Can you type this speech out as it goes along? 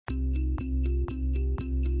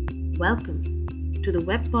Welcome to the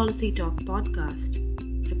Web Policy Talk podcast,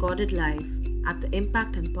 recorded live at the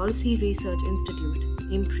Impact and Policy Research Institute,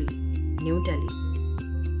 IMPRI, New Delhi.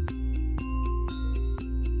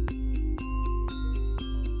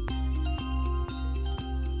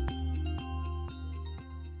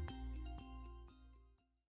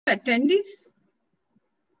 Attendees?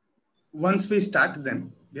 Once we start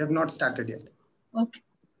them, we have not started yet. Okay.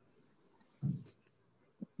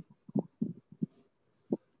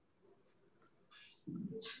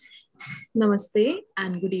 Namaste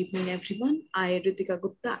and good evening, everyone. I, Ritika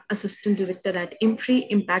Gupta, Assistant Director at IMPRI,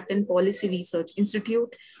 Impact and Policy Research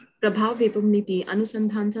Institute, Prabhav Vipamniti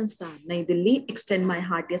Anusandhan Sansthan, Nai Delhi, extend my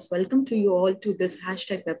heartiest welcome to you all to this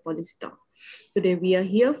hashtag Web Policy Talk. Today, we are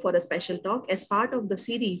here for a special talk as part of the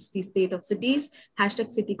series, The State of Cities,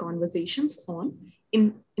 hashtag City Conversations on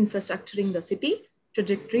Infrastructuring the City,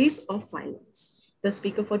 Trajectories of Violence. The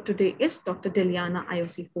speaker for today is Dr. Deljana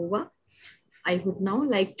Iossifova. I would now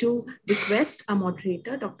like to request our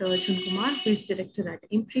moderator, Dr. Arjun Kumar, who is director at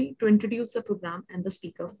IMPRI, to introduce the program and the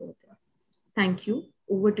speaker further. Thank you.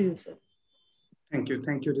 Over to you, sir. Thank you,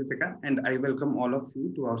 Ritika. And I welcome all of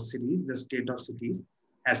you to our series, The State of Cities,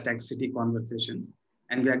 hashtag City Conversations.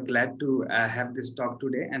 And we are glad to have this talk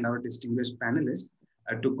today and our distinguished panelists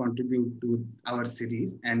to contribute to our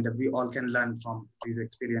series. And we all can learn from these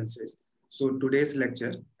experiences. So today's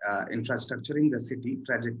lecture, Infrastructuring the City,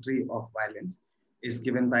 Trajectory of Violence, is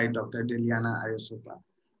given by Dr. Deljana Iossifova.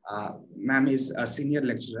 Ma'am is a senior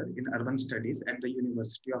lecturer in urban studies at the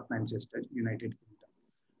University of Manchester, United Kingdom,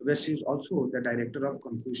 where she is also the director of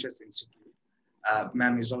Confucius Institute.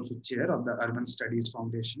 Ma'am is also chair of the Urban Studies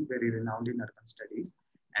Foundation, very renowned in urban studies.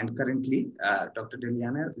 And currently, Dr.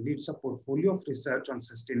 Deljana leads a portfolio of research on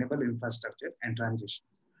sustainable infrastructure and transition.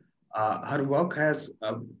 Her work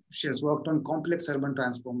she has worked on complex urban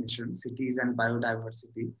transformation, cities and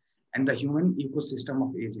biodiversity, and the human ecosystem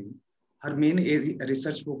of aging. Her main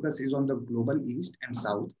research focus is on the global East and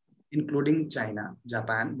South, including China,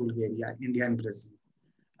 Japan, Bulgaria, India, and Brazil.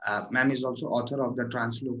 Ma'am is also author of the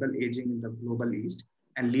Translocal Aging in the Global East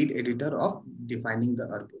and lead editor of Defining the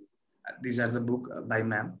Urban. These are the book by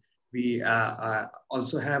ma'am. We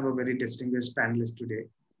also have a very distinguished panelist today.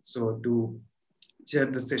 So to chair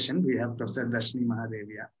the session, we have Professor Darshini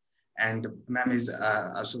Mahadevia, and ma'am is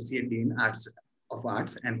Associate Dean of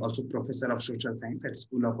Arts and also Professor of Social Science at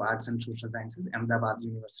School of Arts and Social Sciences, Ahmedabad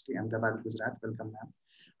University, Ahmedabad, Gujarat. Welcome,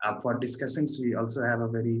 ma'am. For discussions, we also have a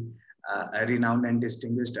very renowned and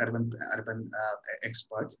distinguished urban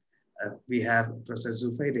experts. We have Professor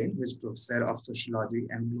Zufair, who is Professor of Sociology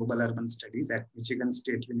and Global Urban Studies at Michigan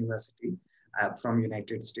State University from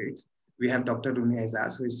United States. We have Dr. Rumi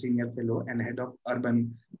Aizaz, who is Senior Fellow and Head of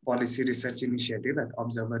Urban Policy Research Initiative at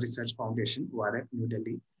Observer Research Foundation, URF, New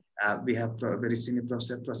Delhi. We have very senior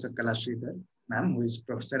Professor Kala Sridhar, ma'am, who is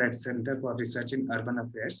Professor at Center for Research in Urban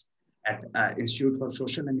Affairs at Institute for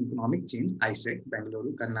Social and Economic Change, ISEC, Bangalore,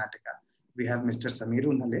 Karnataka. We have Mr. Sameer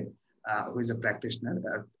Unhale, who is a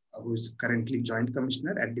practitioner, who is currently Joint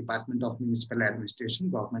Commissioner at Department of Municipal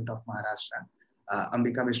Administration, Government of Maharashtra.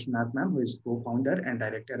 Ambika Vishwanath, ma'am, who is co-founder and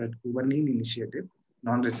director at Kubernetes Initiative,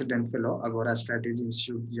 non-resident fellow, Agora Strategy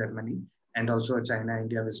Institute, Germany, and also a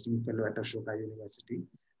China-India visiting fellow at Ashoka University.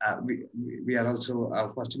 We are also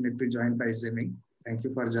fortunate to be joined by Ziming. Thank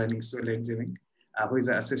you for joining so late, Ziming, who is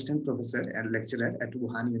an assistant professor and lecturer at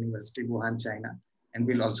Wuhan University, Wuhan, China. And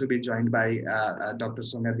we'll also be joined by Dr.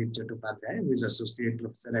 Soumyadeep Chattopadhyay, who is associate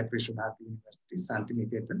professor at Vishwabharati University,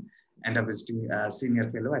 Santiniketan, and a visiting senior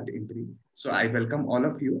fellow at IMPRI. So I welcome all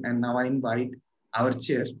of you, and now I invite our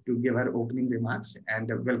chair to give her opening remarks and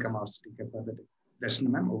welcome our speaker for the day. Darshana,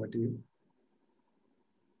 ma'am, over to you.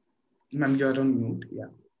 Ma'am, you're on mute.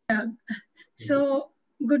 Yeah. So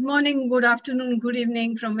good morning, good afternoon, good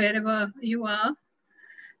evening from wherever you are.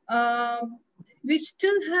 We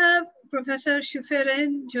still have Professor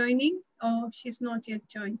Shuferen joining, or she's not yet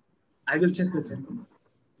joined? I will check with her.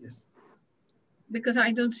 Yes. Because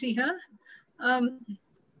I don't see her.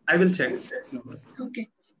 I will check. Okay.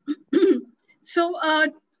 So,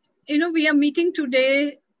 we are meeting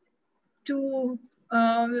today to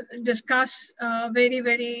discuss a very,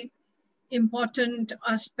 very important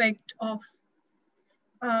aspect of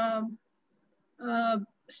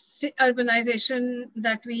urbanization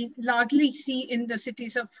that we largely see in the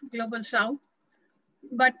cities of Global South,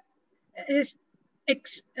 but is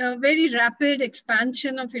very rapid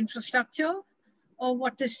expansion of infrastructure, or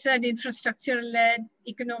what is said infrastructure-led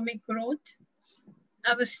economic growth.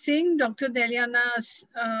 I was seeing Dr. Deljana's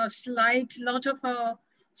slide. A lot of her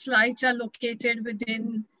slides are located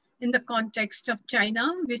in the context of China,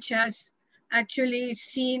 which has actually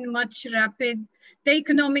seen much rapid, the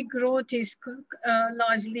economic growth is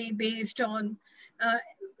largely based on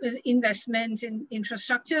investments in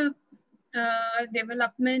infrastructure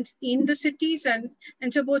development in the cities.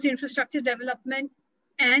 And so both infrastructure development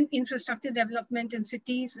in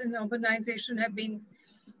cities and urbanization have been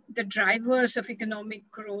the drivers of economic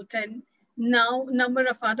growth. And now a number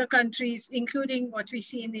of other countries, including what we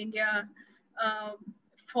see in India,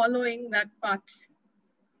 following that path.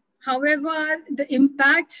 However, the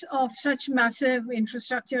impacts of such massive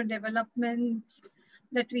infrastructure development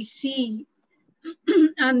that we see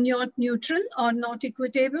are not neutral or not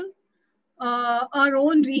equitable. Our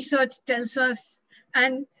own research tells us,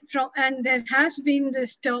 and there has been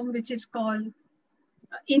this term which is called,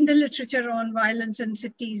 in the literature on violence in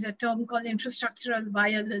cities, a term called infrastructural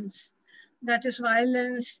violence. That is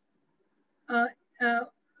violence,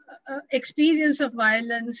 experience of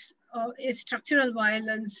violence, is structural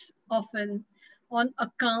violence often on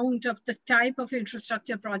account of the type of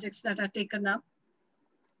infrastructure projects that are taken up.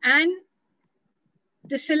 And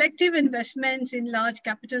the selective investments in large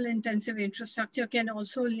capital intensive infrastructure can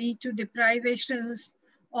also lead to deprivations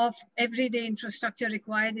of everyday infrastructure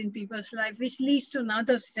required in people's life, which leads to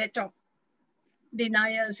another set of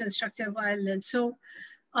denials and structural violence. So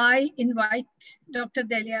I invite Dr.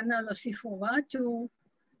 Deljana Iossifova to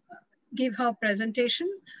give her presentation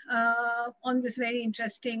on this very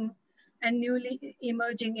interesting and newly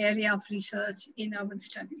emerging area of research in urban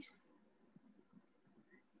studies.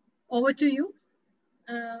 Over to you,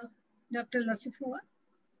 Dr. Iossifova.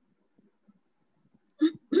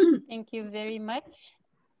 Thank you very much.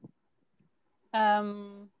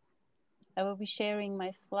 I will be sharing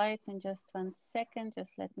my slides in just 1 second.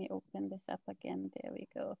 Just let me open this up again. There we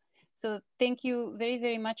go. So thank you very,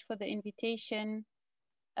 very much for the invitation.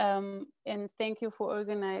 And thank you for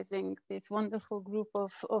organizing this wonderful group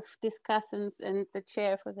of discussants and the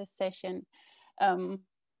chair for this session,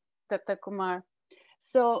 Dr. Kumar.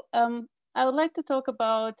 So I would like to talk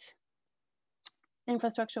about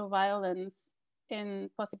infrastructural violence in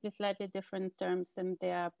possibly slightly different terms than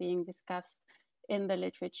they are being discussed in the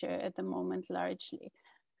literature at the moment largely.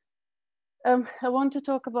 I want to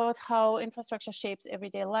talk about how infrastructure shapes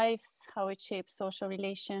everyday lives, how it shapes social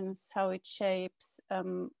relations, how it shapes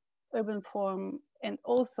urban form, and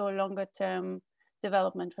also longer term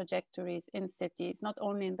development trajectories in cities, not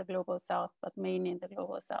only in the global south, but mainly in the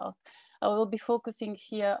global south. I will be focusing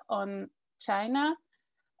here on China,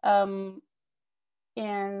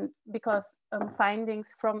 and because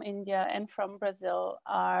findings from India and from Brazil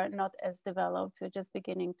are not as developed, we're just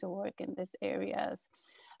beginning to work in these areas.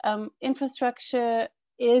 Infrastructure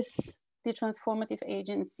is the transformative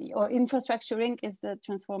agency, or Infrastructuring is the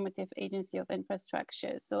transformative agency of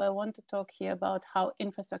infrastructure. So I want to talk here about how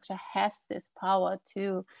infrastructure has this power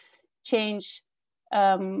to change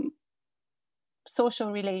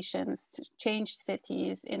social relations, change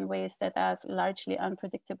cities in ways that are largely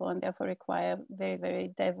unpredictable and therefore require very,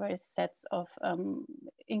 very diverse sets of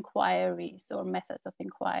inquiries or methods of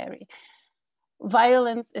inquiry.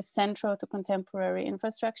 Violence is central to contemporary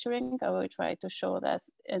infrastructuring. I will try to show that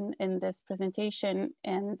in this presentation,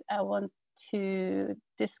 and I want to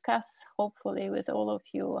discuss, hopefully with all of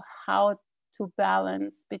you, how to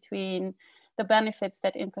balance between the benefits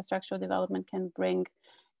that infrastructural development can bring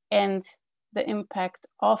and the impact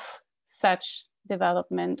of such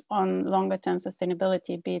development on longer term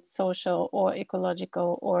sustainability, be it social or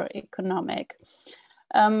ecological or economic.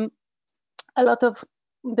 A lot of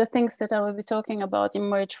the things that I will be talking about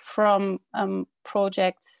emerge from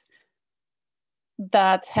projects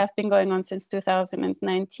that have been going on since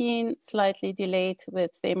 2019, slightly delayed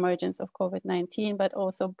with the emergence of COVID-19, but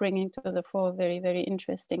also bringing to the fore very, very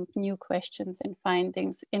interesting new questions and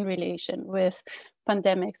findings in relation with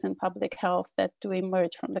pandemics and public health that do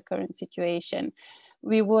emerge from the current situation.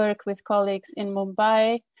 We work with colleagues in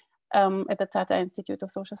Mumbai at the Tata Institute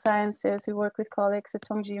of Social Sciences. We work with colleagues at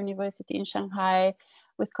Tongji University in Shanghai,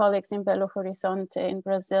 with colleagues in Belo Horizonte in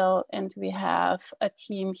Brazil, and we have a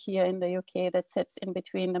team here in the UK that sits in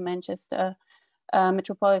between the Manchester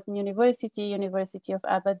Metropolitan University, University of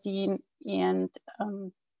Aberdeen, and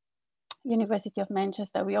University of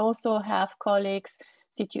Manchester. We also have colleagues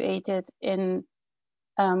situated in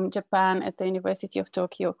Japan at the University of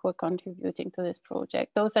Tokyo who are contributing to this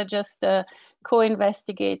project. Those are just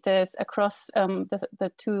co-investigators across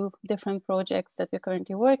the two different projects that we're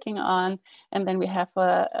currently working on. And then we have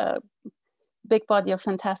a big body of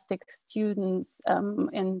fantastic students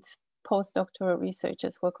and postdoctoral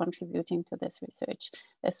researchers who are contributing to this research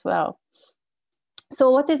as well.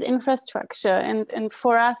 So what is infrastructure? And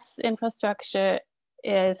for us, infrastructure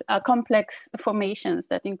are complex formations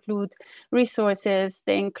that include resources,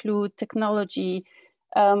 they include technology,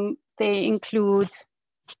 they include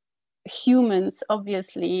humans,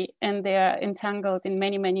 obviously, and they are entangled in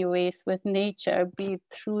many, many ways with nature, be it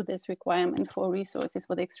through this requirement for resources,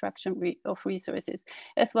 for the extraction of resources,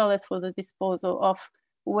 as well as for the disposal of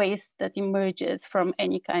waste that emerges from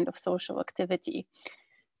any kind of social activity.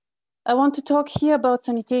 I want to talk here about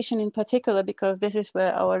sanitation in particular, because this is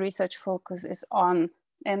where our research focus is on.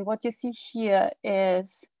 And what you see here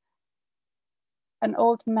is an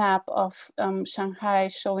old map of Shanghai,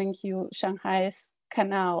 showing you Shanghai's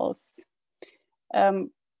canals 100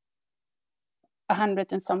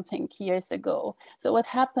 and something years ago. So what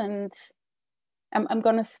happened, I'm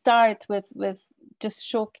going to start with just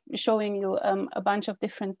showing you a bunch of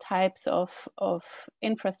different types of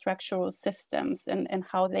infrastructural systems and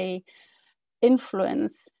how they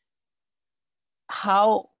influence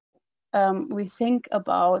how we think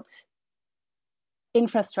about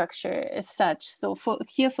infrastructure as such. So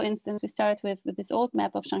here, for instance, we start with this old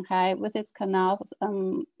map of Shanghai with its canal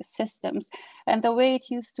systems. And the way it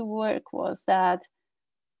used to work was that,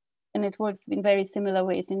 and it works in very similar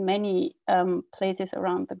ways in many places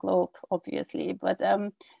around the globe, obviously, but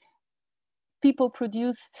people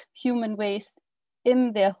produced human waste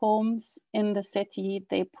in their homes, in the city.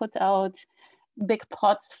 They put out big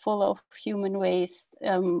pots full of human waste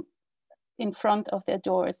in front of their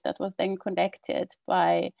doors that was then collected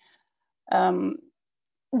by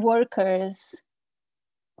workers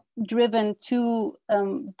driven to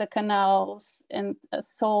the canals and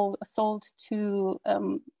sold to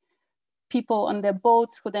people on their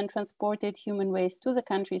boats, who then transported human waste to the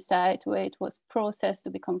countryside, where it was processed to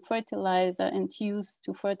become fertilizer and used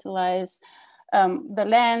to fertilize the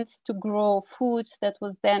land, to grow food that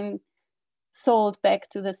was then sold back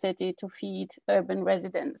to the city to feed urban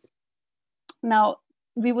residents. Now,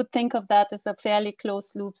 we would think of that as a fairly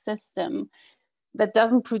closed loop system that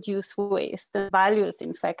doesn't produce waste, that values,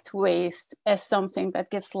 in fact, waste as something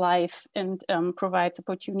that gives life and provides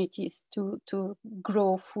opportunities to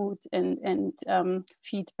grow food and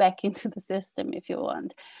feed back into the system, if you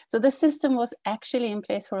want. So the system was actually in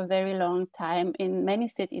place for a very long time in many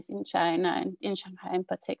cities in China, and in Shanghai in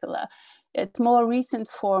particular. Its more recent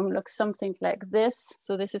form looks something like this.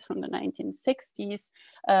 So this is from the 1960s.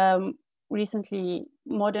 Recently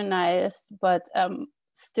modernized, but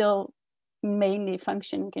still mainly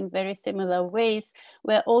functioning in very similar ways,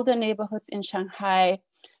 where older neighborhoods in Shanghai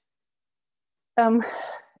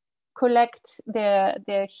collect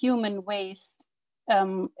their human waste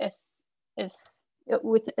as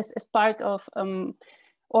part of,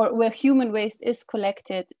 or where human waste is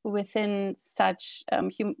collected within such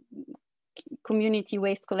community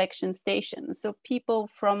waste collection stations. So people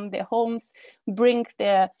from their homes bring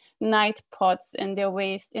their night pots and their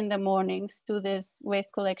waste in the mornings to this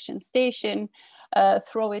waste collection station,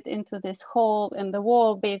 throw it into this hole in the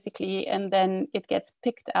wall, basically, and then it gets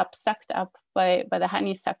picked up, sucked up by the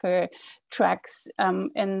honeysucker trucks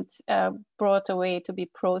and brought away to be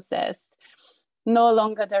processed. No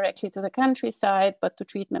longer directly to the countryside, but to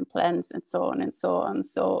treatment plants and so on and so on.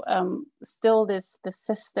 So still the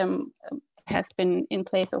system has been in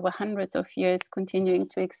place over hundreds of years, continuing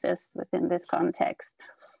to exist within this context.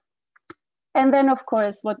 And then, of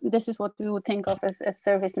course, this is what we would think of as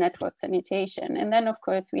service network sanitation. And then, of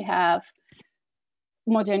course, we have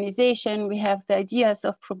modernization, we have the ideas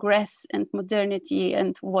of progress and modernity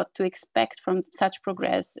and what to expect from such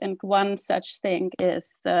progress. And one such thing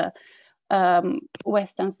is the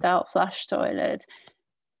Western style flush toilet.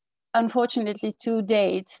 Unfortunately, to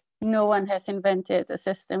date, no one has invented a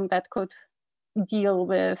system that could deal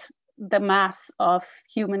with the mass of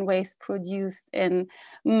human waste produced in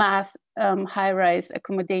mass high-rise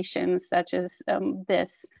accommodations, such as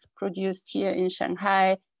this produced here in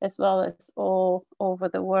Shanghai, as well as all over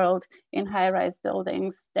the world in high-rise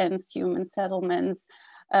buildings, dense human settlements.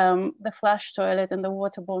 The flush toilet and the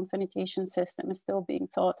waterborne sanitation system is still being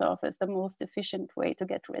thought of as the most efficient way to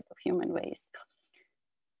get rid of human waste.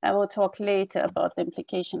 I will talk later about the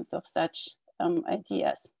implications of such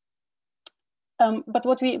ideas. But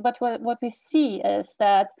what we see is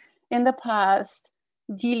that in the past,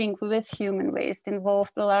 dealing with human waste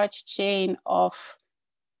involved a large chain of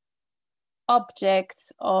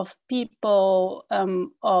objects, of people,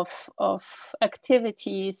 of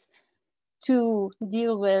activities to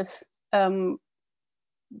deal with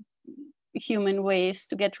human waste,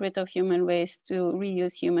 to get rid of human waste, to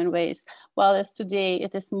reuse human waste, while as today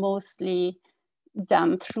it is mostly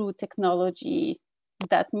done through technology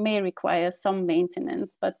that may require some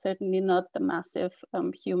maintenance, but certainly not the massive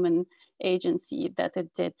human agency that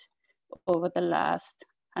it did over the last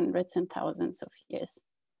hundreds and thousands of years.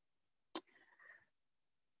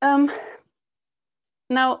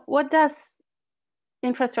 Now, what does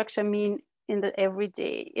infrastructure mean in the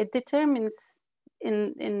everyday? It determines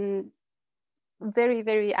in very,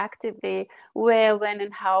 very actively where, when,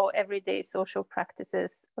 and how everyday social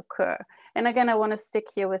practices occur. And again, I want to stick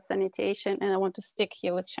here with sanitation, and I want to stick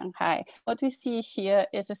here with Shanghai. What we see here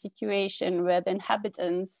is a situation where the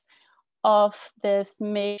inhabitants of this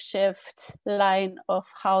makeshift line of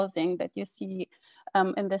housing that you see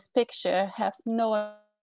in this picture have no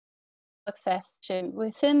access to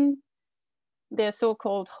within their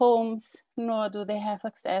so-called homes, nor do they have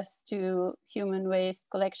access to human waste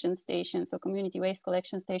collection stations or community waste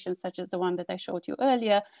collection stations, such as the one that I showed you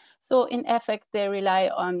earlier. So in effect, they rely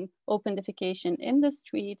on open defecation in the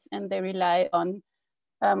streets, and they rely on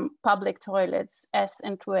public toilets as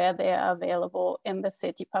and where they are available in the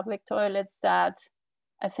city. Public toilets that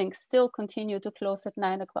I think still continue to close at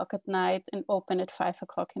 9 o'clock at night and open at 5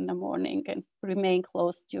 o'clock in the morning and remain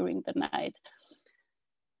closed during the night.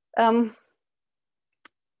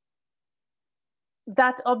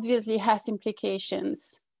 That obviously has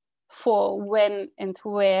implications for when and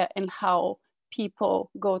where and how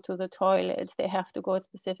people go to the toilet. They have to go at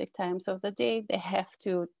specific times of the day. They have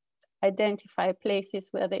to identify places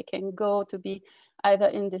where they can go to be either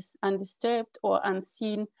in this undisturbed or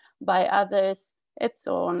unseen by others, and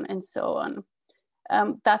so on and so on.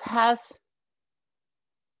 That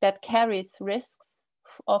carries risks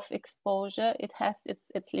of exposure. It has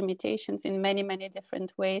its limitations in many, many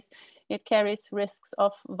different ways. It carries risks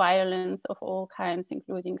of violence of all kinds,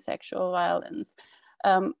 including sexual violence.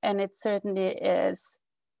 And it certainly is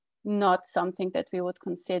not something that we would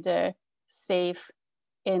consider safe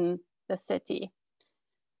in the city.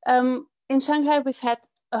 In Shanghai, we've had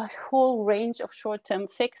a whole range of short-term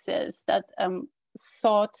fixes that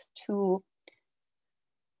sought to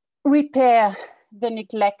repair the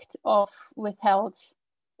neglect of withheld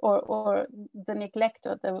or the neglect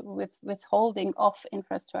or the withholding of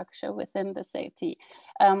infrastructure within the city.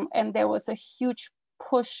 And there was a huge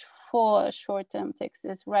push for short-term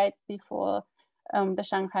fixes right before the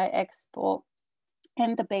Shanghai Expo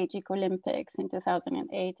and the Beijing Olympics in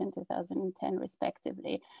 2008 and 2010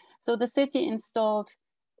 respectively. So the city installed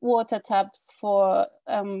water taps for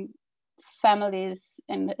families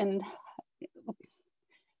and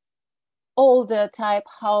older type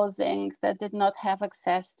housing that did not have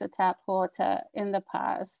access to tap water in the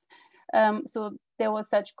past. So there was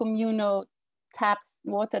such communal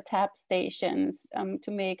water tap stations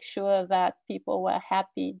to make sure that people were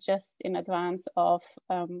happy just in advance of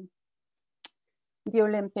the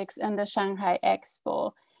Olympics and the Shanghai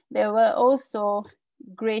Expo. There were also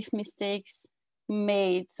grave mistakes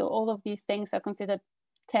made. So all of these things are considered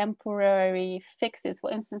temporary fixes.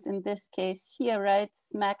 For instance, in this case here, right,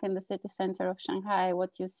 smack in the city center of Shanghai,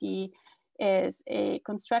 what you see is a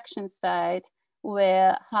construction site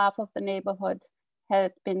where half of the neighborhood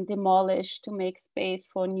had been demolished to make space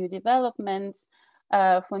for new developments,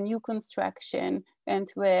 for new construction,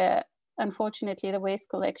 and where unfortunately the waste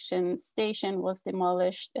collection station was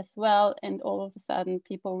demolished as well. And all of a sudden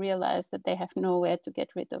people realized that they have nowhere to get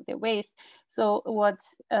rid of their waste. So what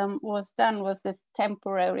was done was this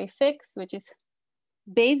temporary fix, which is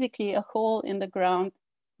basically a hole in the ground,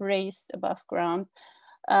 raised above ground,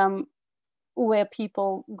 where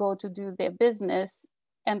people go to do their business.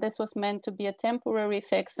 And this was meant to be a temporary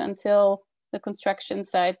fix until the construction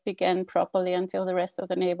site began properly, until the rest of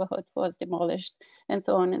the neighborhood was demolished, and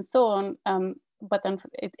so on and so on. But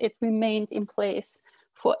it remained in place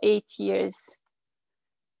for 8 years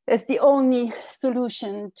as the only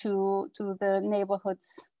solution to the neighborhood's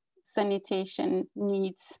sanitation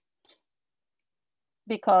needs,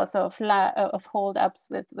 because of holdups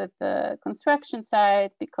with the construction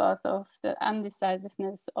site, because of the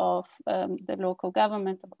undecisiveness of the local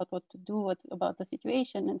government about what to do about the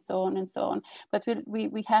situation, and so on and so on. But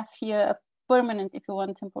we have here a permanent, if you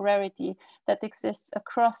want, temporarity that exists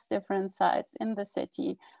across different sites in the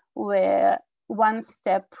city, where one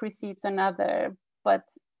step precedes another, but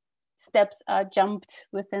steps are jumped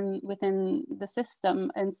within the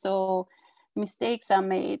system, and so mistakes are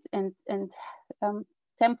made, and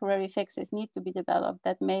temporary fixes need to be developed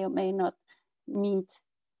that may or may not meet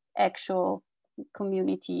actual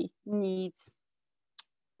community needs.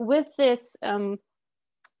 With this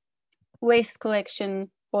waste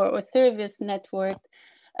collection or service network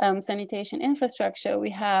sanitation infrastructure,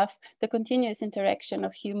 we have the continuous interaction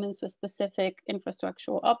of humans with specific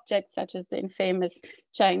infrastructural objects, such as the infamous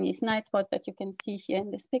Chinese nightpot that you can see here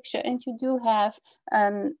in this picture. And you do have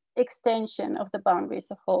an extension of the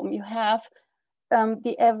boundaries of home. You have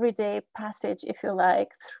the everyday passage, if you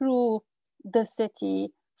like, through the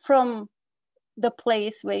city, from the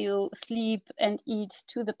place where you sleep and eat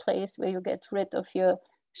to the place where you get rid of your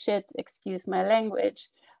shit, excuse my language,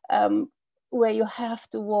 where you have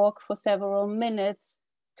to walk for several minutes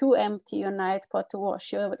to empty your night pot, to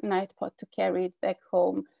wash your night pot, to carry it back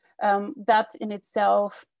home. That in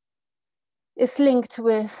itself is linked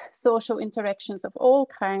with social interactions of all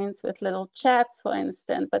kinds, with little chats, for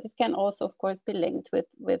instance, but it can also, of course, be linked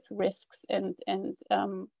with risks and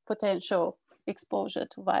potential exposure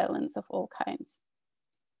to violence of all kinds.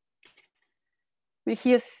 We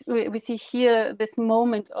see here this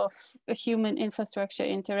moment of a human infrastructure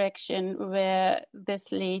interaction where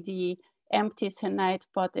this lady empties her night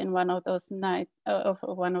pot in one of those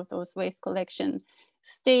waste collection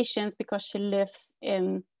stations because she lives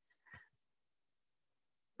in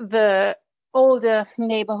the older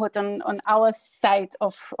neighborhood on our side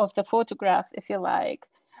of the photograph, if you like.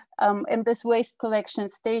 And this waste collection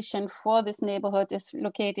station for this neighborhood is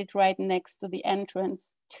located right next to the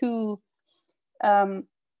entrance to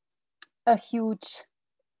a huge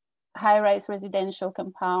high-rise residential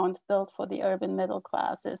compound built for the urban middle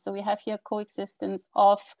classes. So we have here coexistence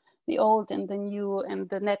of the old and the new, and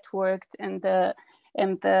the networked and the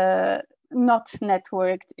not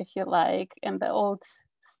networked, if you like, and the old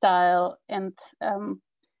style and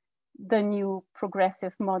the new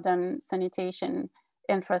progressive modern sanitation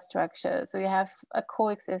infrastructure. So you have a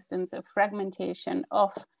coexistence, a fragmentation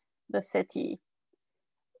of the city,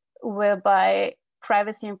 whereby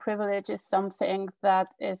privacy and privilege is something that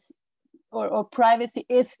is, or privacy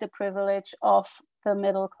is the privilege of the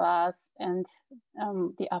middle class and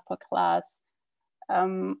the upper class,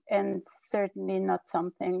 and certainly not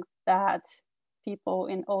something that people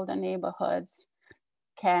in older neighborhoods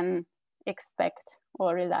can expect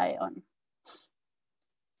or rely on.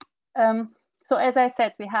 So as I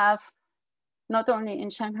said, we have not only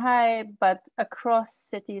in Shanghai, but across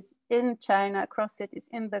cities in China, across cities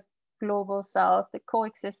in the global south, the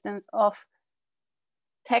coexistence of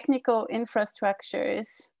technical infrastructures.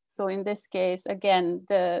 So in this case, again,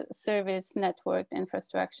 the service network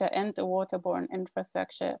infrastructure and the waterborne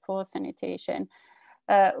infrastructure for sanitation,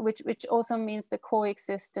 which also means the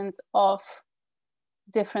coexistence of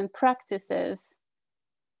different practices,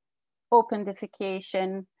 open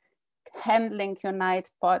defecation, handling your night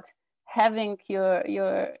pot, having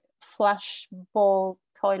your flush bowl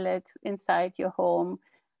toilet inside your home.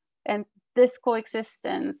 And this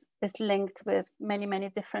coexistence is linked with many, many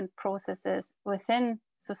different processes within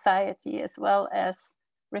society, as well as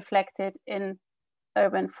reflected in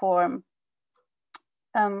urban form.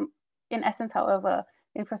 In essence, however,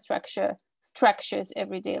 infrastructure structures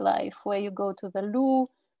everyday life, where you go to the loo,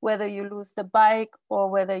 whether you lose the bike or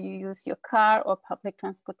whether you use your car or public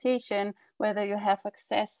transportation, whether you have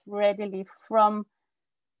access readily from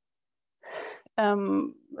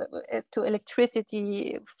to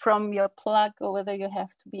electricity from your plug, or whether you have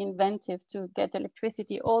to be inventive to get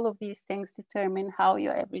electricity. All of these things determine how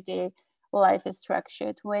your everyday life is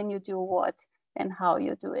structured, when you do what and how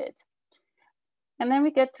you do it. And then we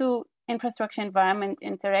get to infrastructure environment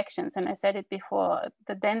interactions. And I said it before,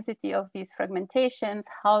 the density of these fragmentations,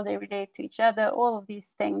 how they relate to each other, all of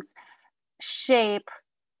these things shape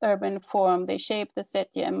urban form, they shape the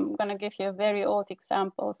city. I'm going to give you a very old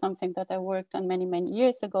example, something that I worked on many, many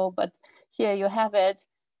years ago, but here you have it.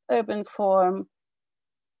 Urban form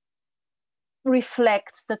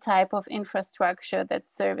reflects the type of infrastructure that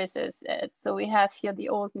services it. So we have here the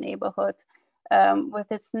old neighborhood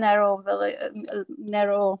with its narrow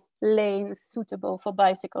lanes suitable for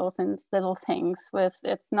bicycles and little things, with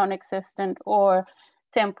its non-existent or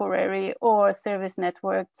temporary or service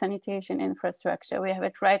network sanitation infrastructure. We have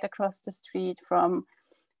it right across the street from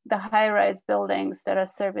the high-rise buildings that are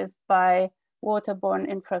serviced by waterborne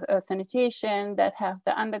sanitation, that have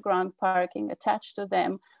the underground parking attached to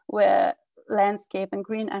them, where landscape and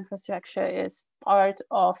green infrastructure is part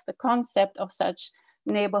of the concept of such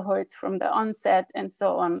neighborhoods from the onset, and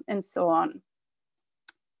so on and so on.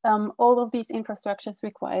 All of these infrastructures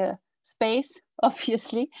require space,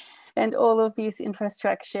 obviously, and all of these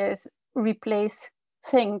infrastructures replace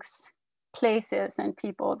things, places, and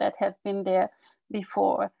people that have been there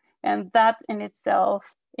before. And that in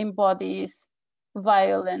itself embodies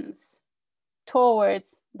violence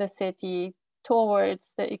towards the city,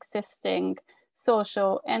 towards the existing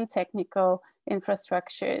social and technical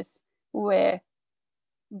infrastructures, where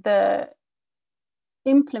the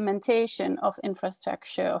implementation of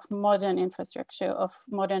infrastructure, of modern infrastructure, of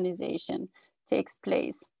modernization takes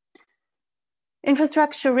place.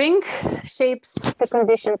 Infrastructuring shapes the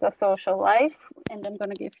conditions of social life. And I'm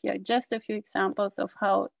going to give here just a few examples of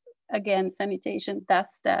how, again, sanitation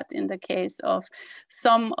does that in the case of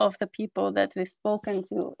some of the people that we've spoken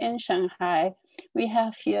to in Shanghai. We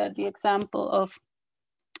have here the example of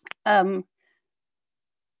a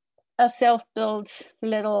self-built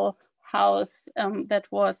little house that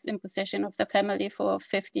was in possession of the family for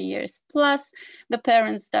 50 years plus. The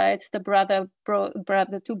parents died,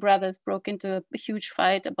 the two brothers broke into a huge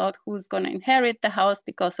fight about who's going to inherit the house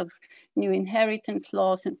because of new inheritance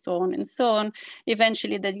laws and so on and so on.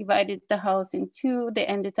 Eventually they divided the house in two. They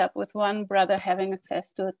ended up with one brother having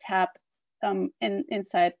access to a tap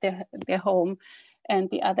inside their home and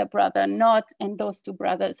the other brother not, and those two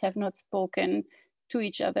brothers have not spoken to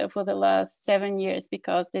each other for the last 7 years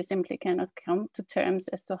because they simply cannot come to terms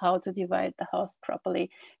as to how to divide the house properly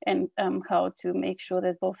and how to make sure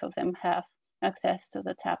that both of them have access to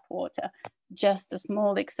the tap water. Just a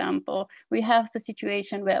small example. We have the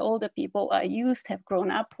situation where older people are used, have grown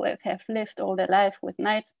up with, have lived all their life with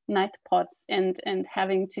night pots and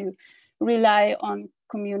having to rely on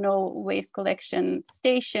communal waste collection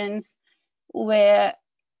stations where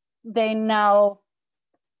they now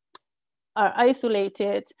are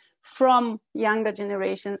isolated from younger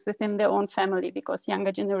generations within their own family because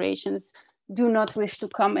younger generations do not wish to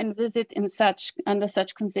come and visit under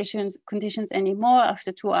such conditions anymore.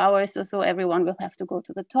 After 2 hours or so, everyone will have to go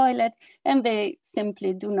to the toilet, and they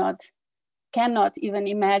simply cannot even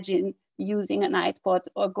imagine using a night pot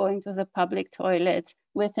or going to the public toilet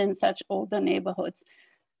within such older neighborhoods.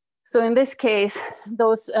 So in this case,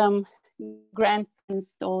 those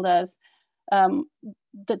grandparents told us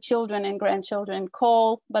the children and grandchildren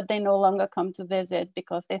call, but they no longer come to visit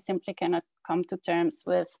because they simply cannot come to terms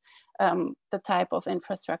with the type of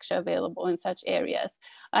infrastructure available in such areas.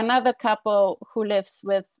 Another couple who lives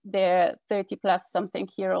with their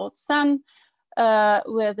 30-plus-something-year-old son,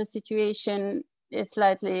 where the situation is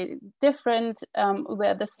slightly different,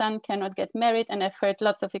 where the son cannot get married. And I've heard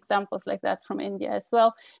lots of examples like that from India as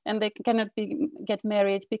well. And they cannot get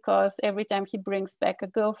married because every time he brings back a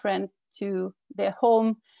girlfriend to their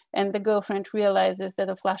home and the girlfriend realizes that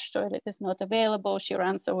a flush toilet is not available, she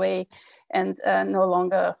runs away and no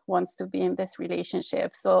longer wants to be in this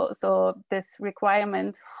relationship. So this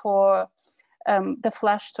requirement for the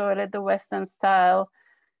flush toilet, the Western style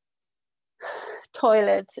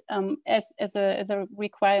toilet as a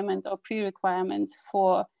requirement or pre-requirement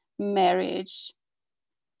for marriage.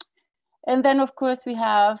 And then of course we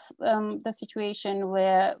have the situation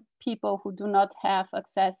where people who do not have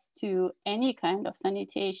access to any kind of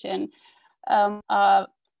sanitation are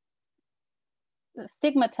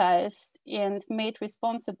stigmatized and made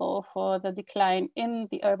responsible for the decline in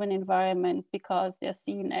the urban environment because they're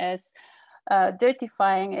seen as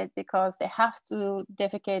dirtifying it, because they have to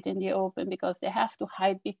defecate in the open, because they have to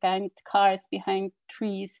hide behind cars, behind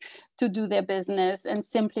trees to do their business, and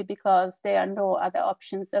simply because there are no other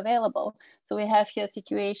options available. So we have here a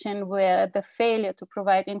situation where the failure to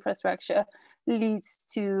provide infrastructure leads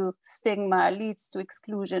to stigma, leads to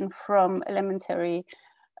exclusion from elementary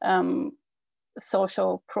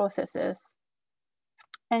social processes.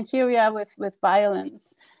 And here we are with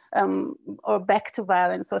violence. Or back to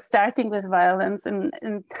violence, or starting with violence.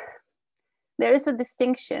 And there is a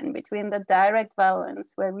distinction between the direct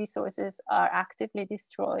violence where resources are actively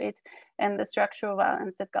destroyed and the structural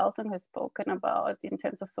violence that Galton has spoken about in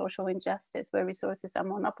terms of social injustice, where resources are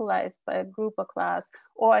monopolized by a group or class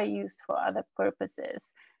or are used for other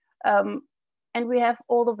purposes. And we have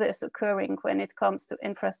all of this occurring when it comes to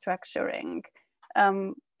infrastructuring.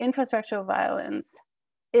 Infrastructural violence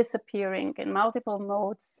is appearing in multiple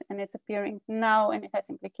modes, and it's appearing now, and it has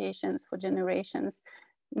implications for generations,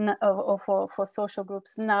 or for social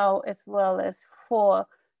groups now, as well as for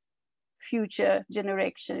future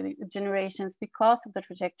generations because of the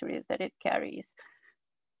trajectories that it carries.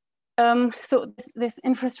 So this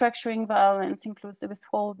infrastructuring violence includes the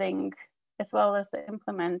withholding, as well as the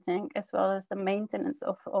implementing, as well as the maintenance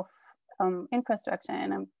of infrastructure.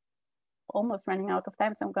 And I'm almost running out of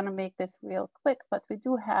time, so I'm going to make this real quick, but we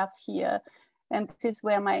do have here, and this is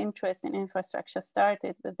where my interest in infrastructure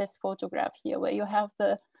started, with this photograph here, where you have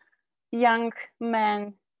the young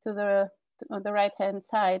man on the right-hand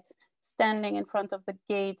side standing in front of the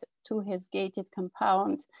gate to his gated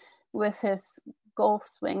compound with his golf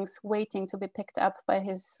swings, waiting to be picked up by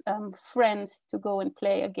his friend to go and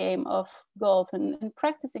play a game of golf and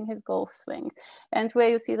practicing his golf swing. And where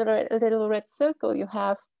you see the little red circle, you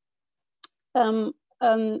have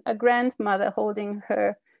a grandmother holding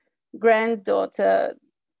her granddaughter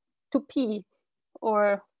to pee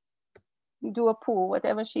or do a poo,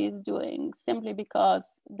 whatever she is doing, simply because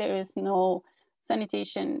there is no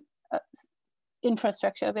sanitation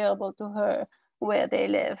infrastructure available to her where they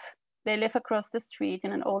live. They live across the street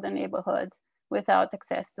in an older neighborhood without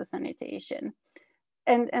access to sanitation.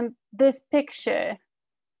 And this picture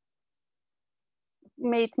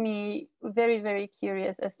made me very, very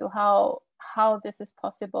curious as to how this is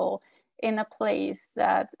possible in a place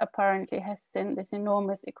that apparently has seen this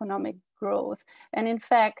enormous economic growth. And in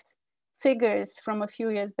fact, figures from a few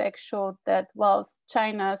years back showed that whilst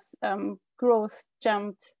China's growth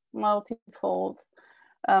jumped multifold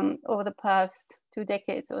over the past 2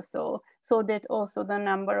 decades or so, so did also the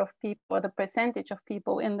number of people, or the percentage of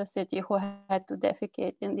people in the city who had to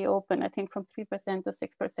defecate in the open, I think from 3% to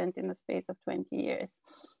 6% in the space of 20 years.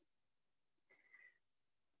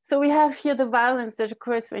 So we have here the violence that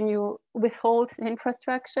occurs when you withhold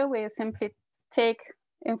infrastructure, where you simply take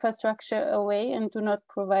infrastructure away and do not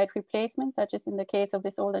provide replacement, such as in the case of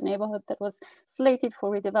this older neighborhood that was slated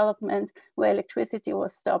for redevelopment, where electricity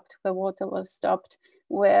was stopped, where water was stopped,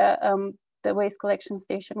 where the waste collection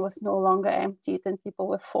station was no longer emptied and people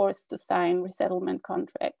were forced to sign resettlement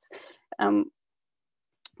contracts,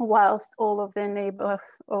 whilst all of their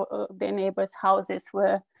neighbors' houses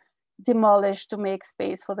were demolished to make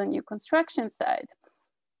space for the new construction site.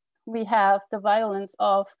 We have the violence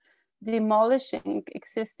of demolishing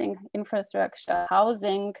existing infrastructure,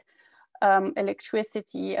 housing,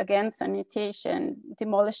 electricity, again, sanitation,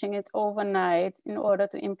 demolishing it overnight in order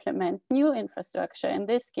to implement new infrastructure. In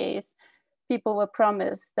this case, people were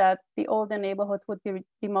promised that the older neighborhood would be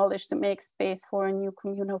demolished to make space for a new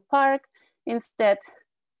communal park. Instead,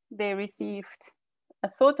 they received a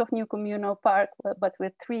sort of new communal park, but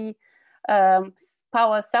with 3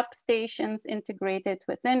 power substations integrated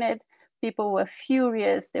within it. People were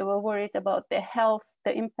furious. They were worried about their health,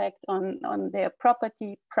 the impact on their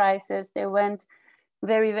property prices. They went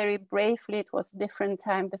very, very bravely. It was a different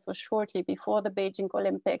time. This was shortly before the Beijing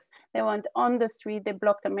Olympics. They went on the street. They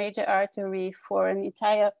blocked a major artery for an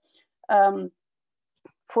entire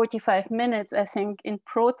 45 minutes, I think, in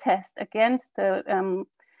protest against the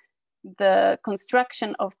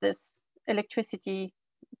construction of this electricity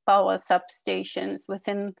power substations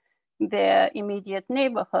within their immediate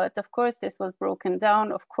neighborhood. Of course, this was broken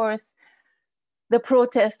down. Of course, the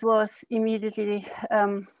protest was immediately,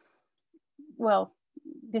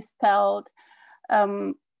 dispelled.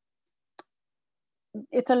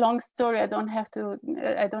 It's a long story. I don't have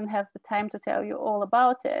the time to tell you all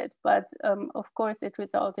about it, but of course, it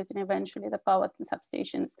resulted in eventually the power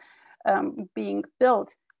substations being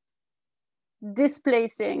built,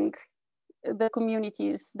 displacing the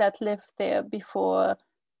communities that lived there before,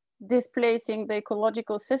 displacing the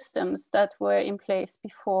ecological systems that were in place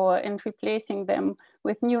before and replacing them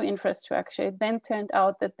with new infrastructure. It then turned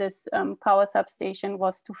out that this power substation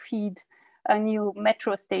was to feed a new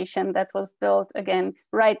metro station that was built again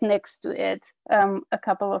right next to it a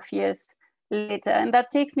couple of years later. And that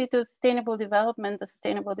takes me to sustainable development, the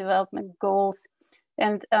sustainable development goals,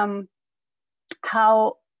 and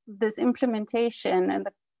how this implementation and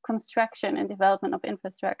the construction and development of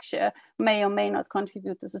infrastructure may or may not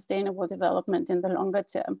contribute to sustainable development in the longer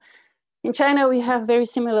term. In China, we have, very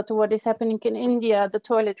similar to what is happening in India, the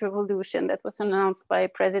toilet revolution that was announced by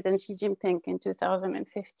President Xi Jinping in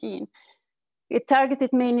 2015. It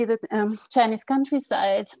targeted mainly the Chinese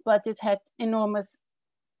countryside, but it had enormous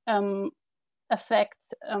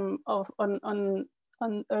effects on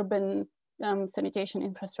urban sanitation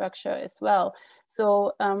infrastructure as well.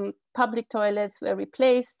 So public toilets were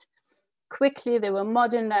replaced quickly, they were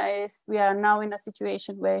modernized. We are now in a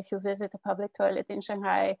situation where if you visit a public toilet in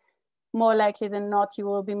Shanghai, more likely than not, you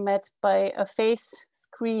will be met by a face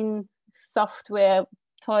screen software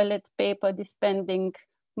toilet paper dispensing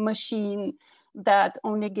machine that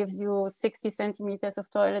only gives you 60 centimeters of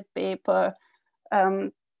toilet paper.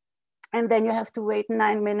 And then you have to wait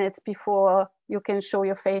 9 minutes before you can show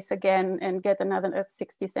your face again and get another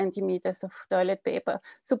 60 centimeters of toilet paper.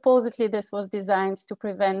 Supposedly this was designed to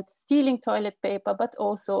prevent stealing toilet paper, but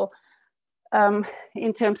also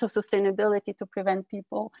in terms of sustainability to prevent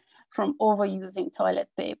people from overusing toilet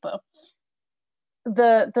paper.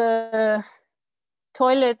 The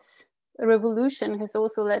toilet revolution has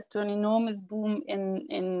also led to an enormous boom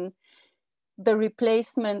in the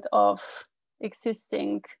replacement of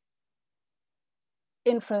existing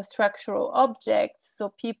infrastructural objects. So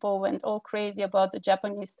people went all crazy about the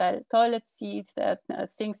Japanese style toilet seat that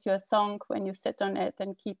sings you a song when you sit on it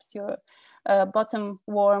and keeps your bottom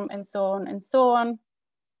warm, and so on and so on.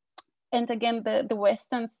 And again, the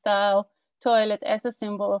Western style toilet as a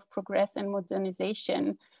symbol of progress and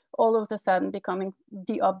modernization all of a sudden becoming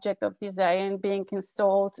the object of desire and being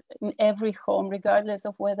installed in every home, regardless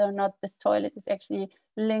of whether or not this toilet is actually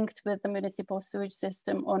linked with the municipal sewage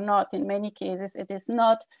system or not. In many cases, it is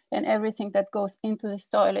not, and everything that goes into this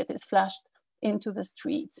toilet is flushed into the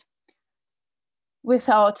streets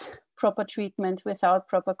without proper treatment, without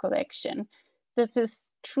proper collection. This is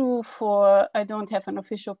true for, I don't have an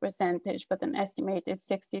official percentage, but an estimated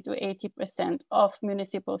 60 to 80% of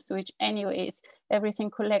municipal sewage anyways. Everything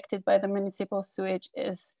collected by the municipal sewage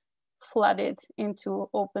is flooded into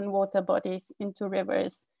open water bodies, into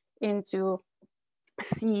rivers, into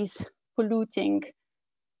seas, polluting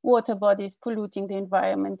water bodies, polluting the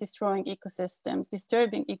environment, destroying ecosystems,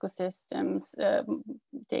 disturbing ecosystems,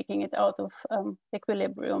 taking it out of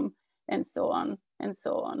equilibrium, and so on, and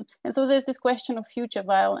so on. And so there's this question of future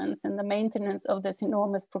violence and the maintenance of this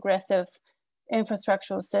enormous progressive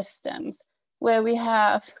infrastructural systems, where we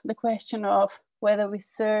have the question of whether we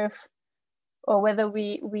serve or whether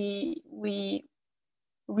we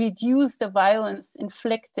reduce the violence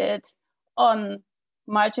inflicted on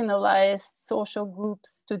marginalized social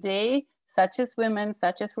groups today, such as women,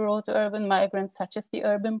 such as rural to urban migrants, such as the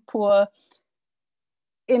urban poor,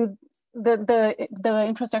 in the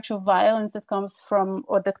infrastructural violence that comes from,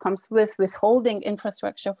 or that comes with withholding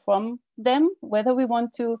infrastructure from them, whether we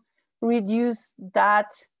want to reduce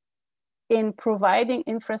that in providing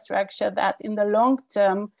infrastructure that in the long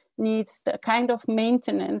term needs the kind of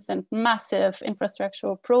maintenance and massive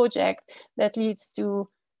infrastructural project that leads to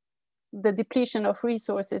the depletion of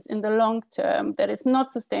resources in the long term, that is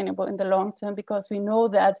not sustainable in the long term, because we know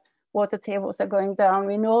that water tables are going down.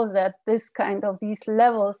 We know that these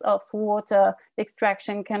levels of water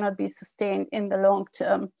extraction cannot be sustained in the long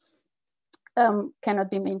term, cannot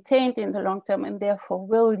be maintained in the long term, and therefore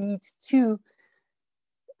will lead to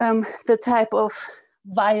the type of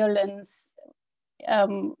violence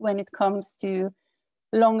when it comes to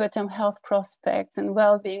longer term health prospects and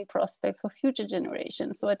well-being prospects for future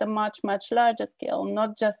generations. So at a much, much larger scale,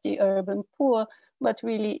 not just the urban poor, but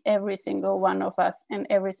really every single one of us and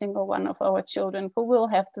every single one of our children who will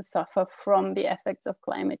have to suffer from the effects of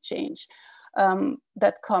climate change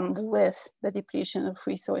that come with the depletion of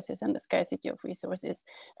resources and the scarcity of resources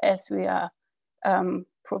as we are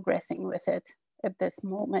progressing with it at this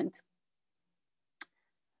moment.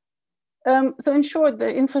 So in short, the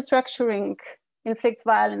infrastructuring inflicts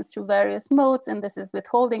violence through various modes, and this is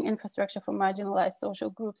withholding infrastructure for marginalized social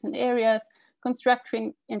groups and areas,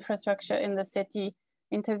 constructing infrastructure in the city,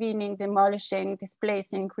 intervening, demolishing,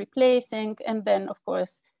 displacing, replacing, and then of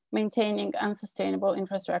course, maintaining unsustainable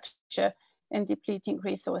infrastructure and depleting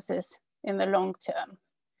resources in the long term.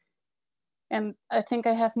 And I think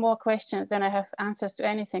I have more questions than I have answers to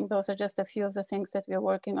anything. Those are just a few of the things that we're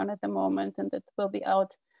working on at the moment and that will be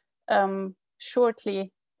out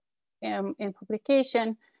shortly in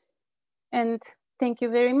publication. And thank you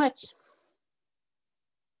very much.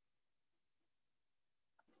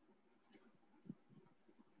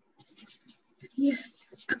 Yes,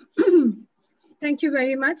 thank you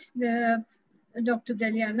very much, Dr.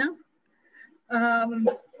 Deljana.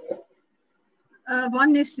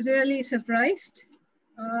 One is really surprised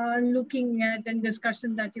looking at the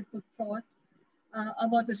discussion that you put forth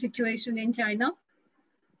about the situation in China,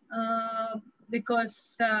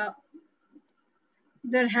 because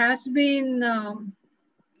there has been,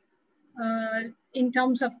 in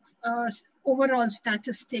terms of overall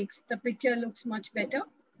statistics, the picture looks much better.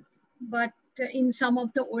 But in some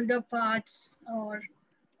of the older parts or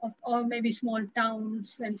maybe small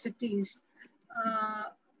towns and cities,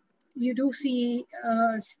 you do see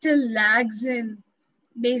still lags in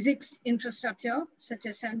basics infrastructure, such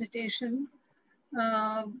as sanitation.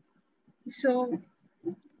 So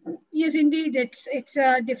yes, indeed, it's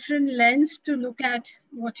a different lens to look at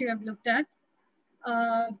what you have looked at.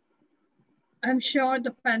 I'm sure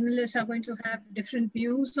the panelists are going to have different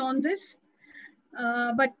views on this,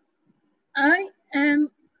 but I am,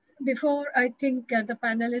 before I think the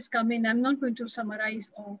panelists come in, I'm not going to summarize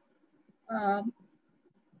or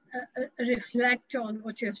reflect on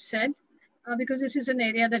what you have said, because this is an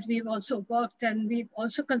area that we've also worked and we've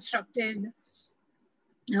also constructed.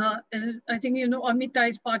 I think, you know, Amita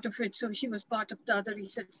is part of it, so she was part of the other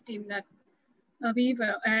research team that we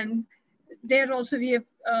were, and there also we have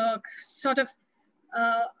sort of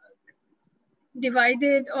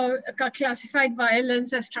divided or classified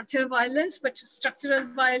violence as structural violence, but structural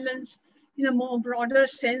violence in a more broader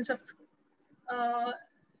sense of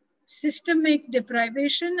systemic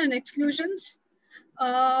deprivation and exclusions,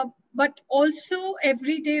 but also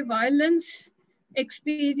everyday violence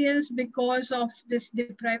experienced because of this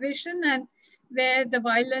deprivation, and where the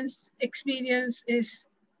violence experience is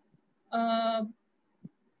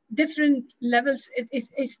different levels.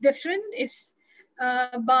 It's different. It's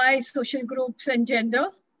by social groups and gender,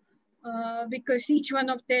 because each one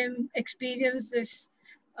of them experience this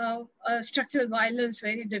structural violence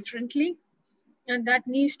very differently. And that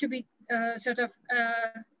needs to be sort of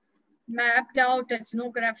mapped out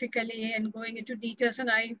ethnographically and going into details.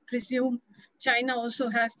 And I presume China also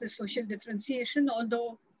has the social differentiation,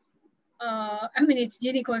 although, I mean, its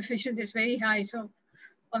Gini coefficient is very high. So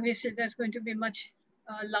obviously there's going to be much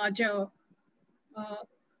larger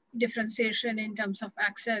differentiation in terms of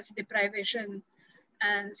access, deprivation,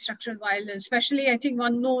 and structural violence. Especially, I think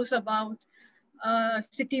one knows about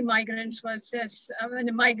city migrants versus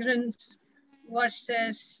migrants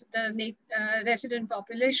versus the resident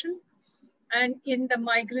population. And in the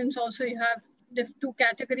migrants also you have the two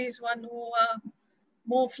categories, one who are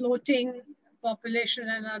more floating population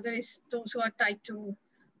and other is those who are tied to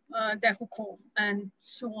their home and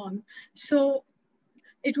so on. So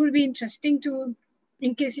it will be interesting to,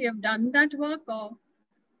 in case you have done that work, or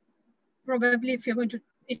probably if you're going to,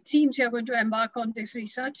 it seems you're going to embark on this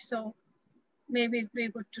research, so maybe it'd be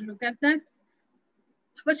good to look at that.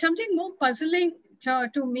 But something more puzzling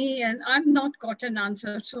to me, and I've not got an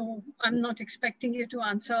answer, so I'm not expecting you to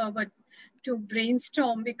answer, but to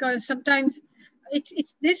brainstorm, because sometimes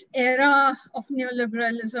it's this era of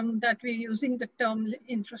neoliberalism that we're using the term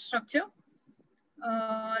infrastructure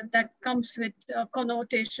that comes with a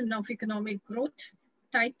connotation of economic growth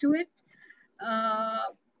tied to it.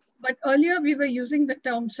 But earlier we were using the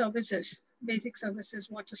term services, basic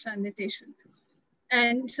services, water, sanitation.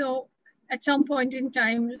 And so at some point in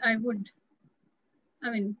time,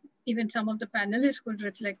 even some of the panelists could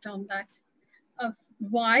reflect on that, of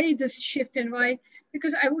why this shift and why,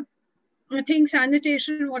 because I think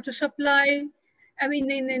sanitation, water supply, I mean,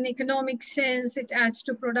 in an economic sense, it adds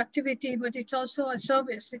to productivity, but it's also a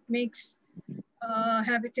service. It makes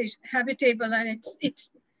habitable, and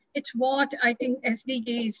it's what I think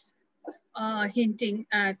SDGs are hinting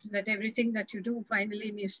at, that everything that you do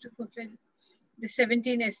finally needs to fulfill the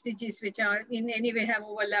 17 SDGs, which are in any way have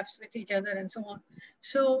overlaps with each other and so on.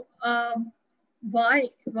 So why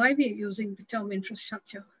we're using the term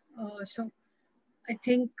infrastructure? So I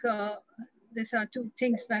think these are two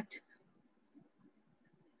things that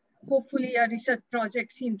hopefully a research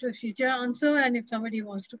project seems to a future answer, and if somebody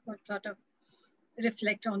wants to sort of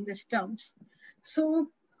reflect on these terms. So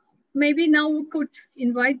maybe now we could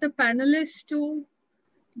invite the panelists to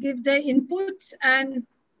give their inputs. And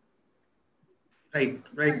Right.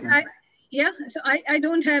 So I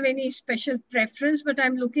don't have any special preference, but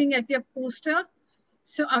I'm looking at your poster.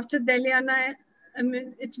 So after Deljana, I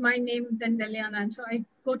mean, it's my name, then Deljana. So I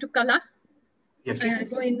go to Kala. Yes. And I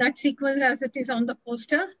go in that sequence as it is on the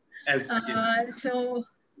poster. Yes. So,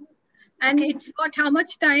 and okay. It's got how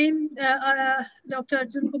much time, Dr.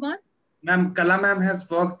 Arjun Kumar? Ma'am, Kala ma'am has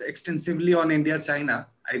worked extensively on India-China.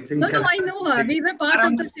 I think. No, I know her. We were part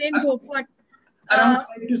of the same book. What? Around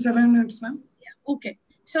 5 to 7 minutes, ma'am. Yeah, okay.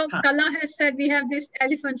 So Kala has said we have this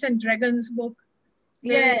Elephants and Dragons book.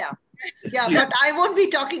 Yeah. But I won't be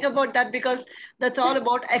talking about that, because that's all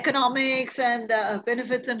about economics and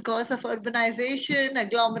benefits and costs of urbanization,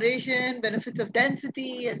 agglomeration, benefits of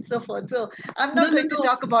density, and so forth. So I'm not going to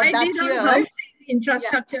talk about that here. I did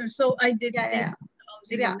infrastructure, so I did.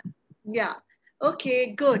 Yeah.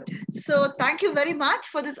 Okay, good. So thank you very much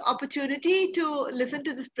for this opportunity to listen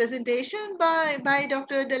to this presentation by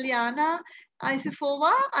Dr. Deljana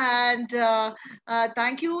Iossifova, and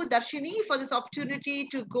thank you, Darshini, for this opportunity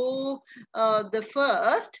to go the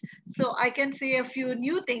first. So I can say a few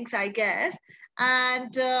new things, I guess.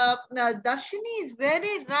 And Darshini is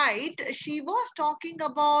very right. She was talking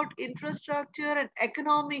about infrastructure and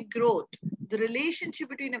economic growth, the relationship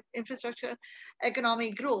between infrastructure and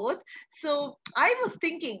economic growth. So I was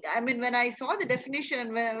thinking, I mean, when I saw the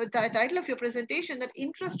definition with the title of your presentation, that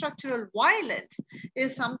infrastructural violence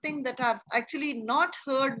is something that I've actually not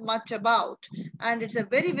heard much about. And it's a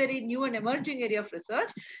very, very new and emerging area of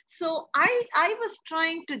research. So I was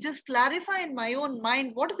trying to just clarify in my own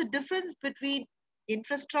mind, what is the difference between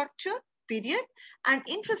infrastructure, period, and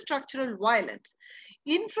infrastructural violence.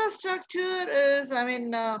 Infrastructure is, I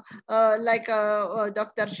mean, like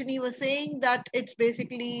Dr. Darshini was saying, that it's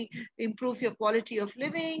basically improves your quality of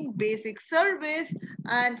living, basic service,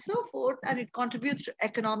 and so forth, and it contributes to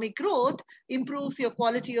economic growth, improves your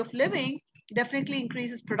quality of living, definitely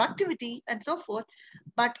increases productivity, and so forth.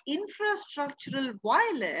 But infrastructural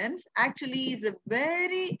violence actually is a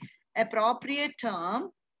very appropriate term,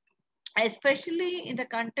 especially in the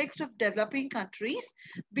context of developing countries,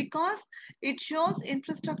 because it shows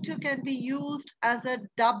infrastructure can be used as a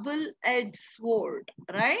double-edged sword,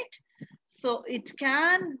 right? So it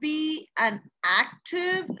can be an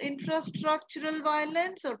active infrastructural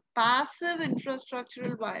violence or passive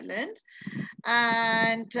infrastructural violence.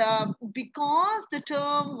 And because the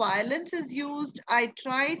term violence is used, I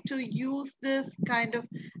try to use this kind of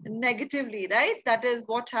negatively, right? That is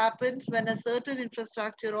what happens when a certain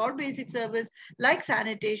infrastructure or basic service like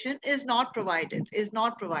sanitation is not provided,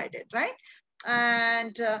 right?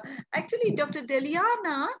 And actually, Dr.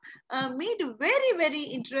 Deljana made a very, very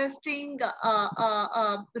interesting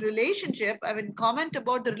relationship, comment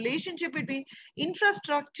about the relationship between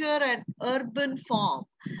infrastructure and urban form.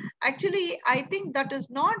 Actually, I think that is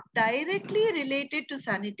not directly related to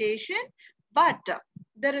sanitation, but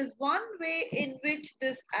there is one way in which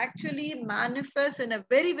this actually manifests in a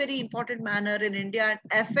very, very important manner in India and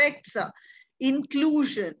affects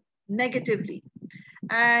inclusion negatively.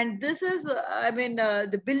 And this is,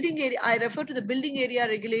 the building area, I refer to the building area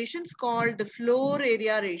regulations called the floor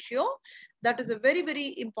area ratio. That is a very,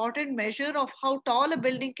 very important measure of how tall a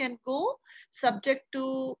building can go, subject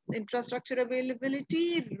to infrastructure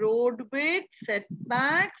availability, road width,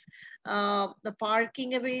 setbacks, the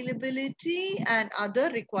parking availability, and other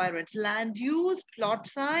requirements, land use, plot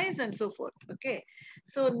size, and so forth. Okay.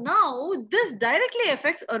 So now this directly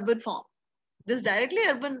affects urban form. This directly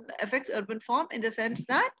affects urban form in the sense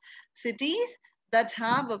that cities that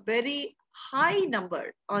have a very high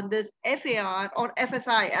number on this FAR or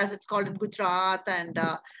FSI, as it's called in Gujarat and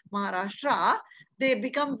Maharashtra, they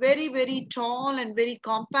become very, very tall and very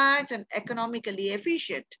compact and economically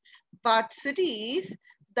efficient. But cities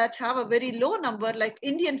that have a very low number, like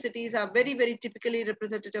Indian cities are very, very typically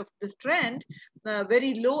representative of this trend,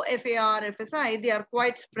 very low FAR, FSI, they are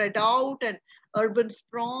quite spread out, and urban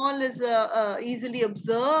sprawl is easily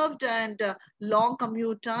observed, and long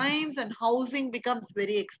commute times, and housing becomes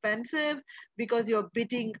very expensive because you're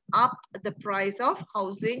bidding up the price of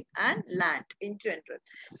housing and land in general.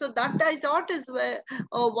 So that, I thought, is where,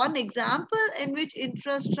 one example in which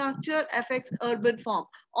infrastructure affects urban form.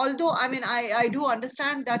 Although, I do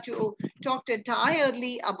understand that you talked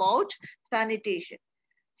entirely about sanitation.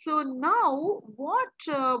 So now what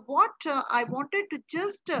I wanted to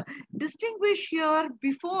just distinguish here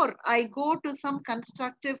before I go to some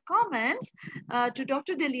constructive comments to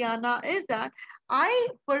Dr. Deljana is that I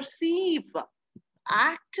perceive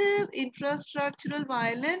active infrastructural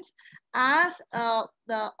violence as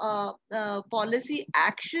the policy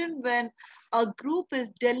action when a group is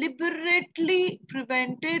deliberately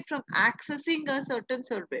prevented from accessing a certain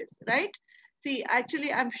service, right? See,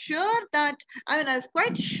 actually, I'm sure that, I was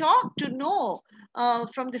quite shocked to know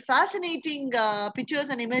from the fascinating pictures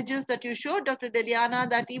and images that you showed, Dr. Deljana,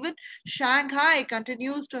 that even Shanghai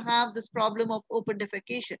continues to have this problem of open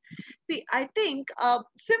defecation. See, I think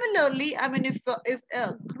similarly, if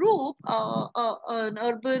a group, an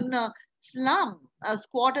urban slum, a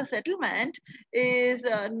squatter settlement is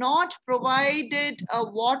not provided a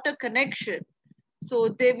water connection, so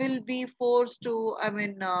they will be forced to,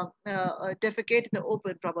 defecate in the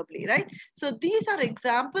open probably, right? So these are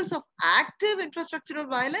examples of active infrastructural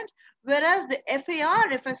violence, whereas the FAR,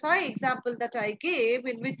 FSI example that I gave,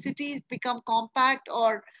 in which cities become compact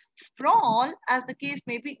or sprawl, as the case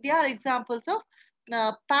may be, they are examples of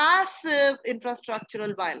passive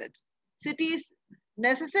infrastructural violence. Cities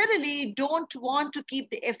necessarily don't want to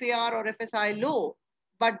keep the FAR or FSI low,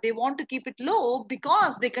 but they want to keep it low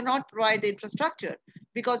because they cannot provide the infrastructure,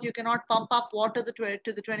 because you cannot pump up water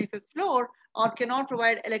to the 25th floor or cannot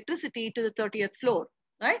provide electricity to the 30th floor,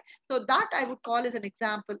 right? So that I would call as an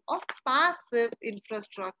example of passive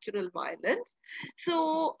infrastructural violence.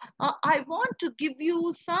 So I want to give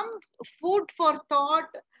you some food for thought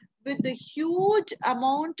with the huge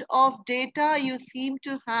amount of data you seem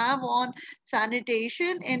to have on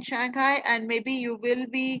sanitation in Shanghai, and maybe you will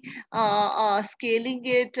be scaling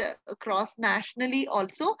it across nationally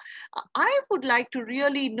also. I would like to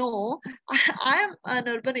really know, I am an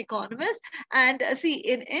urban economist, and see,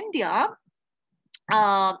 in India,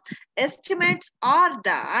 estimates are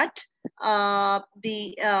that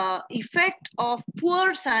the effect of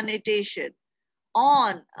poor sanitation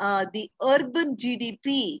on the urban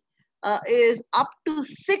GDP is up to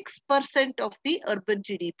 6% of the urban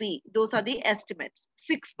GDP. Those are the estimates,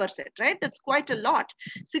 6%, right? That's quite a lot,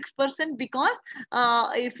 6%, because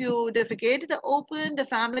if you defecate the open, the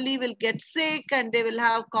family will get sick and they will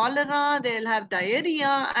have cholera, they'll have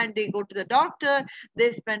diarrhea, and they go to the doctor,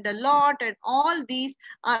 they spend a lot, and all these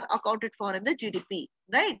are accounted for in the GDP.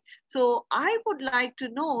 right? So I would like to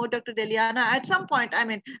know, Dr. Deljana, at some point, I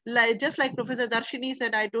mean, just like Professor Darshini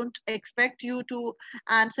said, I don't expect you to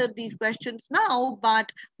answer these questions now,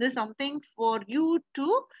 but there's something for you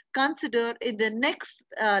to consider in the next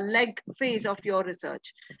leg phase of your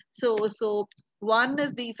research. So one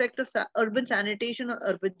is the effect of urban sanitation on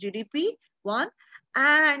urban GDP, one.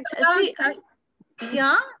 And see,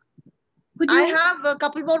 yeah, Could I you, have a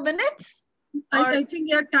couple more minutes. I think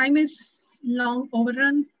your time is long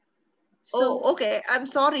overrun. So, Oh, okay. I'm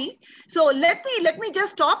sorry. So let me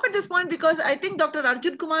just stop at this point because I think Dr.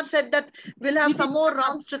 Arjun Kumar said that we'll have some more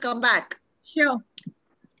rounds to come back. Sure.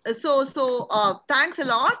 So thanks a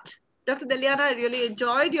lot, Dr. Deljana. I really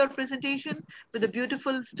enjoyed your presentation with the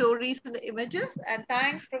beautiful stories and the images. And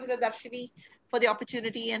thanks, Professor Darshini, for the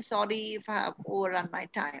opportunity. And sorry if I have overrun my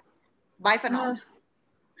time. Bye for now.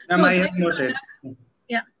 Ma'am, No, I have thanks, noted.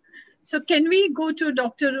 yeah. So can we go to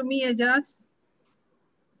Dr. Rumi Ajaz?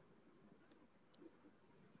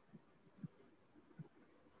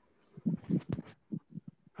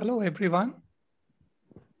 Hello, everyone.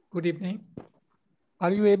 Good evening.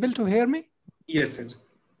 Are you able to hear me? Yes, sir.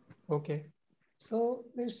 Okay. So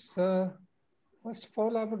this, first of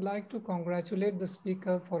all, I would like to congratulate the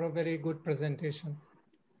speaker for a very good presentation.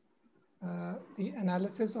 The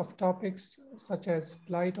analysis of topics such as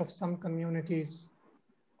plight of some communities,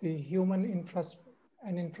 the human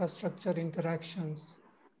and infrastructure interactions,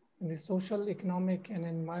 and the social, economic, and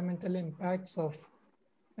environmental impacts of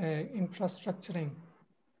infrastructuring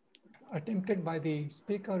attempted by the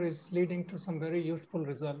speaker is leading to some very useful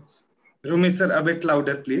results. Rumi, sir, a bit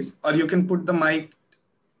louder, please. Or you can put the mic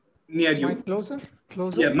near you. Mic closer?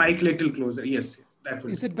 Closer? Yeah, mic little closer. Yes, yes, that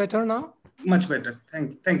will. Is it better now? Much better.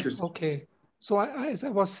 Thank you, sir. Okay. So as I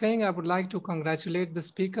was saying, I would like to congratulate the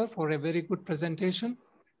speaker for a very good presentation.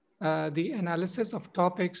 The analysis of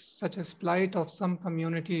topics such as plight of some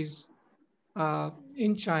communities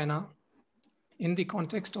in China in the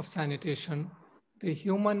context of sanitation, the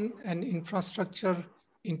human and infrastructure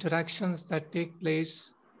interactions that take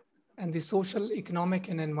place, and the social, economic,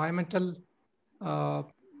 and environmental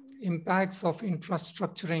impacts of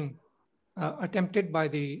infrastructuring attempted by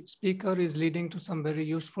the speaker is leading to some very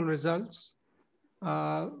useful results.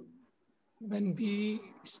 When we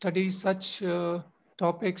study such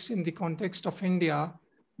topics in the context of India,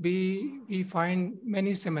 we find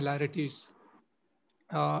many similarities.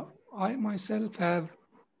 I myself have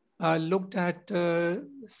looked at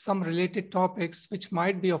some related topics which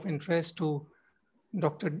might be of interest to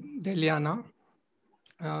Dr. Deljana,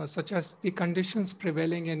 such as the conditions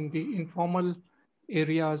prevailing in the informal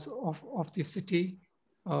areas of the city.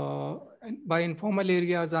 And by informal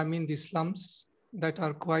areas, I mean the slums that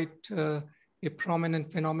are quite a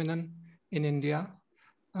prominent phenomenon in India.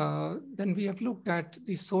 Then we have looked at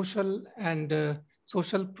the social and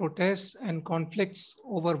social protests and conflicts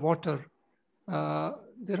over water.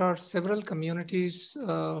 There are several communities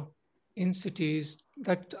in cities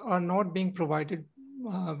that are not being provided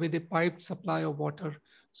with a piped supply of water.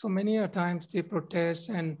 So many a times they protest,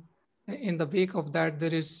 and in the wake of that,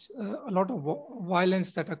 there is a lot of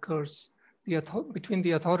violence that occurs between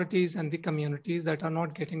the authorities and the communities that are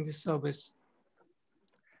not getting the service.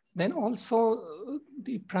 Then also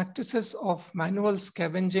the practices of manual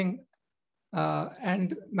scavenging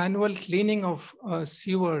and manual cleaning of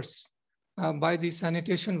sewers by the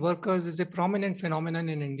sanitation workers is a prominent phenomenon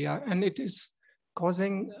in India, and it is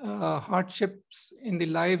causing hardships in the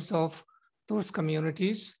lives of those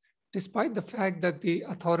communities, despite the fact that the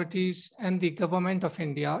authorities and the government of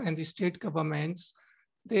India and the state governments,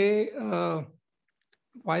 they,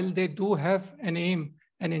 while they do have an aim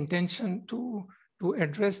and intention to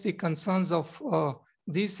address the concerns of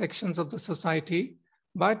these sections of the society,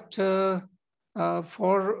 but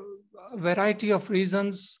for a variety of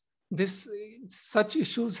reasons, such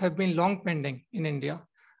issues have been long pending in India,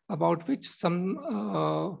 about which some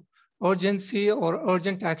urgency or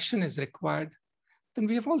urgent action is required. Then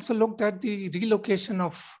we have also looked at the relocation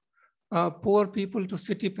of poor people to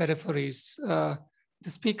city peripheries. The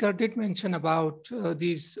speaker did mention about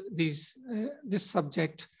this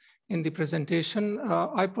subject in the presentation.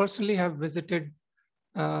 I personally have visited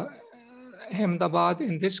Ahmedabad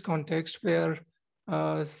in this context, where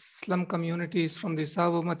slum communities from the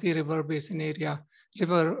Sabarmati River Basin area,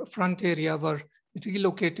 river front area, were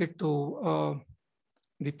relocated to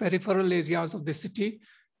the peripheral areas of the city,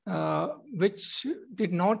 which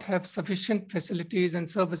did not have sufficient facilities and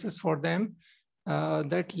services for them.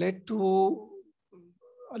 That led to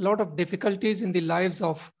a lot of difficulties in the lives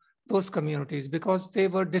of those communities because they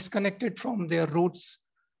were disconnected from their roots.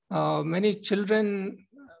 Many children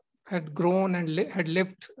had grown and had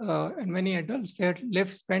lived, and many adults, they had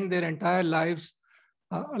lived, spent their entire lives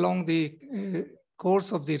along the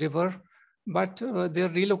course of the river, but their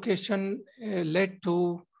relocation led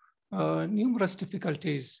to numerous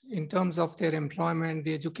difficulties in terms of their employment,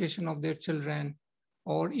 the education of their children,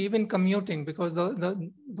 or even commuting, because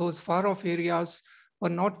those far off areas were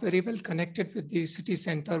not very well connected with the city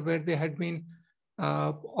center where they had been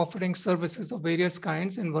offering services of various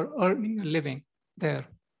kinds and were earning a living there.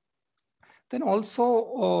 Then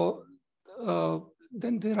also,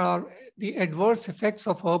 then there are the adverse effects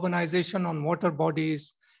of urbanization on water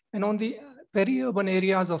bodies and on the peri-urban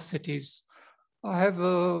areas of cities. I have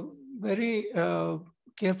very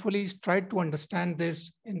carefully tried to understand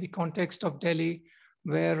this in the context of Delhi,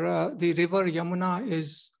 where the river Yamuna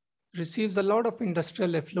receives a lot of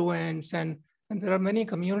industrial effluents, and there are many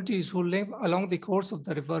communities who live along the course of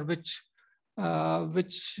the river,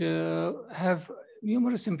 which have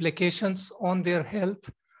numerous implications on their health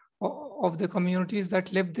of the communities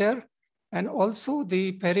that live there, and also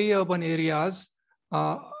the peri-urban areas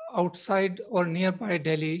outside or nearby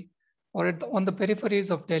Delhi, or on the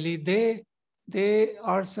peripheries of Delhi. They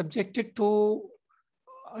are subjected to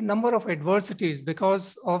a number of adversities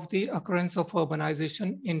because of the occurrence of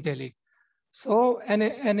urbanization in Delhi. So, and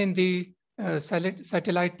in the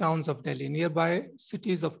satellite towns of Delhi, nearby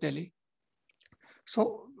cities of Delhi.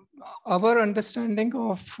 So our understanding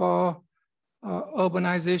of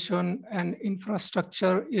urbanization and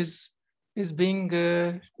infrastructure is being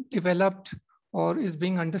developed or is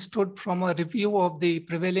being understood from a review of the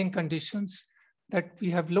prevailing conditions that we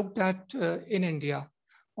have looked at in India.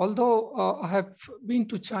 Although I have been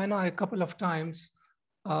to China a couple of times,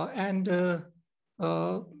 and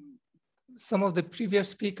some of the previous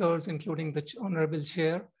speakers, including the Honorable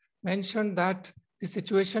Chair, mentioned that the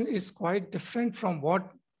situation is quite different from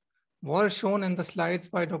what was shown in the slides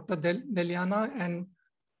by Dr. Deljana and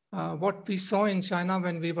what we saw in China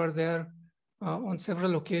when we were there on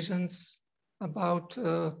several occasions about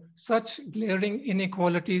such glaring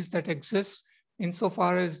inequalities that exist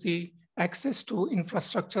insofar as the access to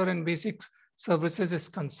infrastructure and basic services is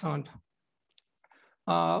concerned.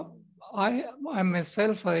 I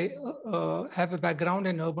myself, I have a background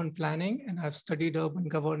in urban planning, and I've studied urban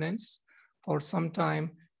governance for some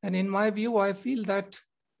time. And in my view, I feel that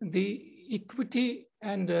the equity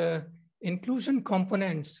and inclusion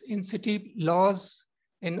components in city laws,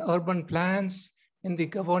 in urban plans, in the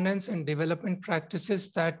governance and development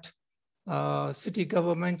practices that city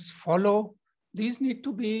governments follow, these need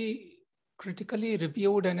to be critically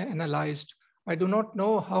reviewed and analyzed. I do not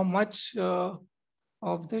know how much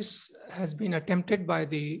of this has been attempted by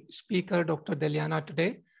the speaker, Dr. Deljana,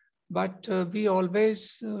 today, but we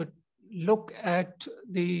always look at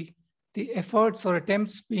the efforts or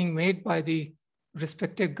attempts being made by the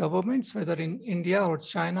respective governments, whether in India or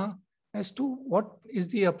China, as to what is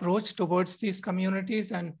the approach towards these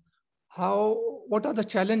communities and what are the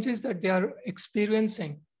challenges that they are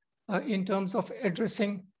experiencing in terms of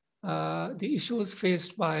addressing the issues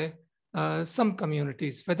faced by some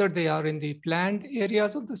communities, whether they are in the planned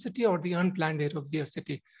areas of the city or the unplanned area of the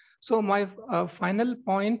city. So my final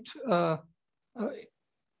point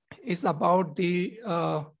is about the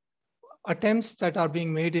attempts that are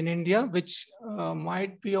being made in India, which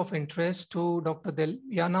might be of interest to Dr.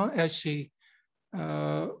 Deljana as she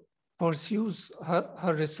pursues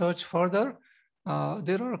her research further.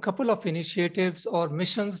 There are a couple of initiatives or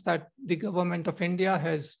missions that the government of India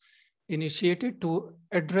has initiated to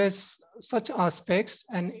address such aspects,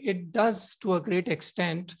 and it does to a great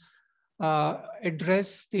extent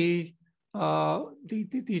address the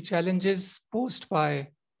challenges posed by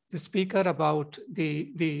the speaker about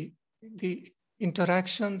the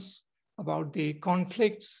interactions, about the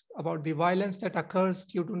conflicts, about the violence that occurs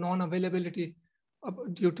due to non-availability,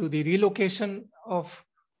 due to the relocation of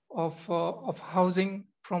housing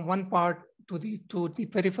from one part to the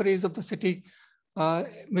peripheries of the city.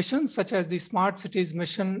 Missions such as the Smart Cities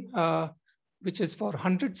mission, which is for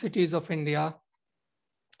 100 cities of India,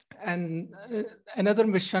 and another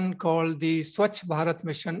mission called the Swachh Bharat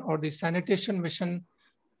mission or the sanitation mission,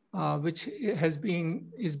 which is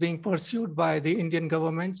being pursued by the Indian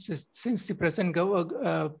government since the present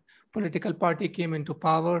political party came into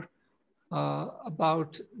power,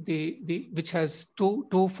 about which has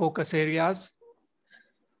two focus areas.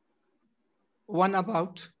 One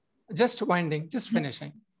about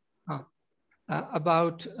finishing,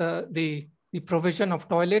 about the provision of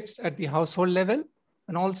toilets at the household level,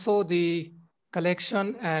 and also the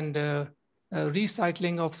collection and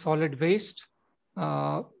recycling of solid waste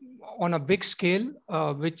on a big scale,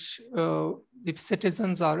 which the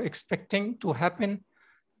citizens are expecting to happen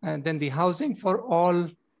and then the Housing for All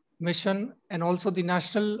mission, and also the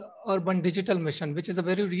National Urban Digital Mission, which is a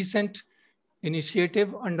very recent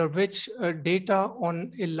initiative under which data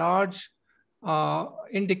on a large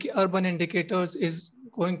urban indicators is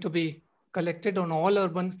going to be collected on all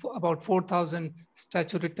urban, about 4,000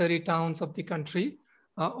 statutory towns of the country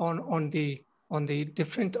on the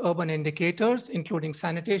different urban indicators, including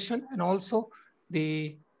sanitation, and also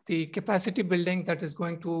the capacity building that is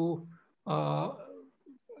going to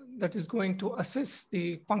assist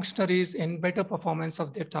the functionaries in better performance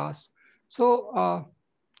of their tasks. So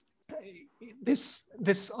this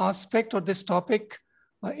aspect or this topic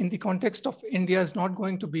in the context of India is not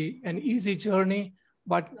going to be an easy journey,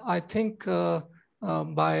 but I think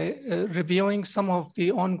by reviewing some of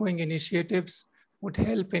the ongoing initiatives would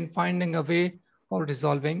help in finding a way for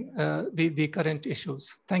resolving the current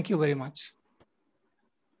issues. Thank you very much.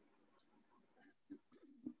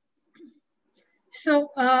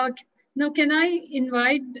 So now can I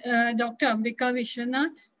invite Dr. Ambika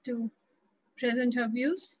Vishwanath to present her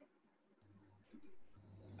views?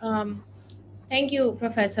 Thank you,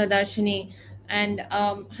 Professor Darshini. And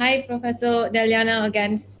hi, Professor Deljana,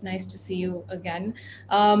 again, it's nice to see you again.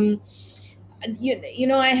 You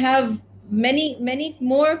know, I have many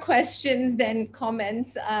more questions than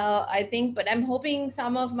comments, I think, but I'm hoping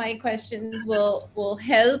some of my questions will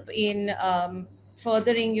help in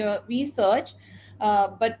furthering your research.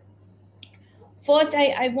 But first,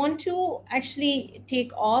 I want to actually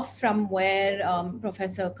take off from where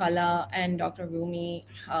Professor Kala and Dr. Rumi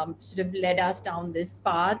sort of led us down this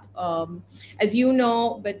path. As you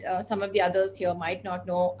know, but some of the others here might not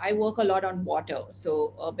know, I work a lot on water,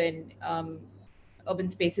 so urban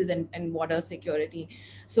spaces and water security.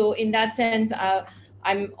 So in that sense,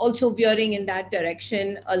 I'm also veering in that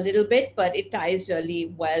direction a little bit, but it ties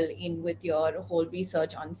really well in with your whole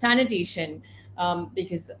research on sanitation,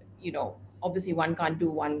 because, you know, obviously one can't do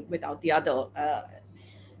one without the other.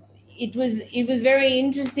 It was very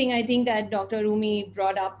interesting, I think, that Dr. Rumi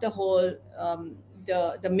brought up the whole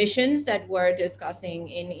the missions that we're discussing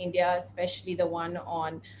in India, especially the one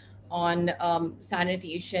on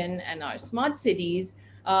sanitation and our smart cities.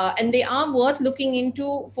 And they are worth looking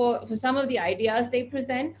into for some of the ideas they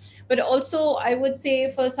present, but also I would say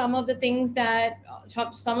for some of the things that,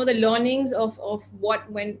 some of the learnings of what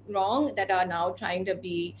went wrong that are now trying to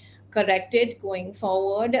be corrected going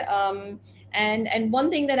forward. And one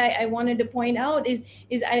thing that I wanted to point out is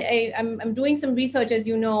I'm doing some research, as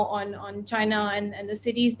you know, on China and the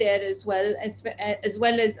cities there, as well as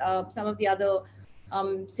some of the other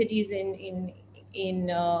cities in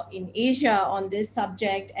Asia on this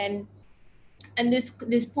subject. And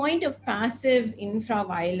this point of passive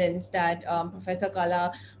infra-violence that Professor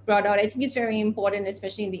Kala brought out, I think is very important,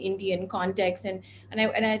 especially in the Indian context. And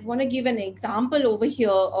I want to give an example over here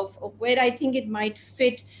of where I think it might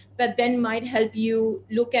fit, that then might help you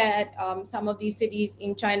look at some of these cities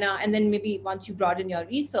in China. And then maybe once you broaden your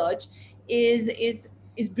research, is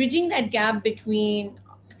bridging that gap between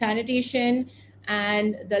sanitation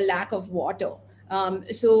and the lack of water.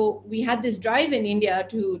 So we had this drive in India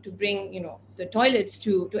to bring, you know, the toilets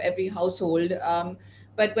to every household.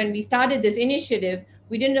 But when we started this initiative,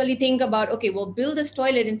 we didn't really think about, okay, we'll build this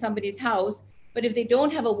toilet in somebody's house, but if they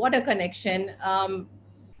don't have a water connection,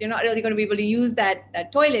 they're not really going to be able to use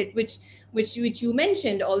that toilet, which you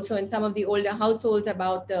mentioned also in some of the older households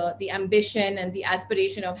about the ambition and the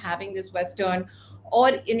aspiration of having this Western, or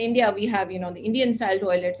in India, we have, you know, the Indian style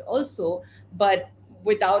toilets also, but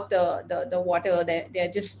without the water,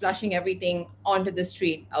 they're just flushing everything onto the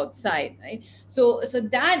street outside, right? So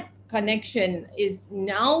that connection is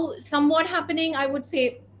now somewhat happening. I would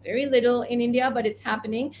say very little in India, but it's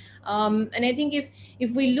happening. And I think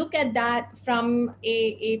if we look at that from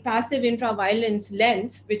a passive infra-violence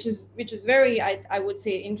lens, which is very, I would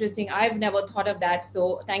say, interesting. I've never thought of that.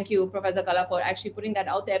 So thank you, Professor Kala, for actually putting that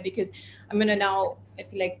out there, because I'm going to now, I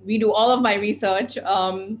feel like, redo all of my research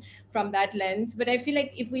from that lens. But I feel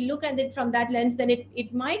like if we look at it from that lens, then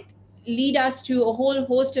it might lead us to a whole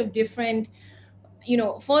host of different, you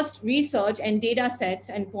know, first research and data sets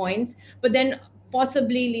and points, but then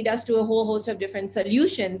possibly lead us to a whole host of different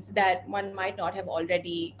solutions that one might not have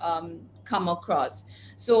already come across.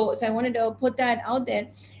 So I wanted to put that out there.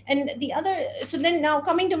 And the other, so then now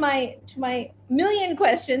coming to my million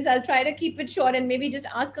questions, I'll try to keep it short and maybe just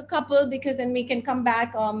ask a couple, because then we can come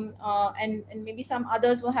back and maybe some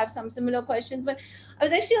others will have some similar questions. But I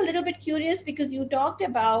was actually a little bit curious, because you talked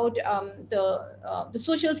about the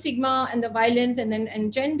social stigma and the violence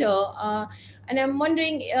and gender. And I'm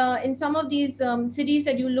wondering, in some of these cities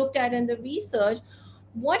that you looked at in the research,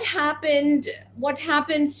 what happens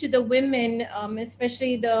to the women,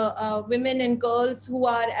 especially the women and girls who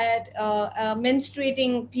are at a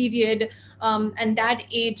menstruating period and that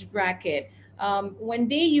age bracket? When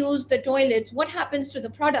they use the toilets, what happens to the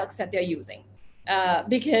products that they're using?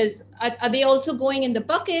 Because are they also going in the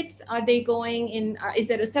buckets? Are they going in, is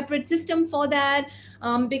there a separate system for that?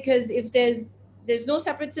 Because if there's no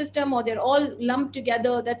separate system, or they're all lumped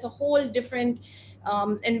together, that's a whole different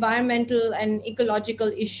environmental and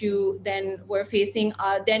ecological issue than we're facing.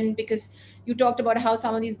 Then, because you talked about how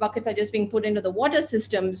some of these buckets are just being put into the water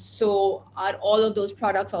system, so are all of those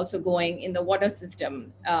products also going in the water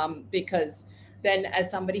system? Because then, as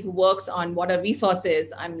somebody who works on water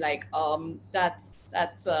resources, I'm like, that's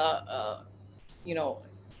you know,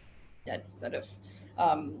 that's sort of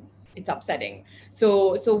it's upsetting.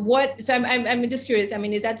 So I'm just curious. I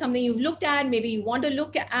mean, is that something you've looked at? Maybe you want to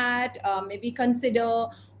look at, maybe consider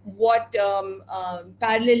what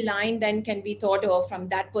parallel line then can be thought of from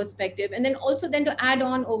that perspective. And then also then to add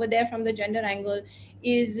on over there from the gender angle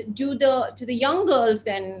is, do the young girls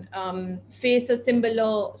then face a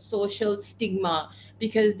similar social stigma?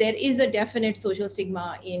 Because there is a definite social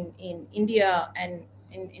stigma in India and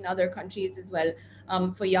in other countries as well,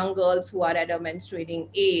 for young girls who are at a menstruating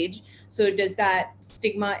age. So does that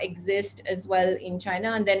stigma exist as well in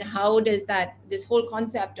China? And then how does this whole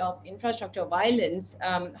concept of infrastructure violence,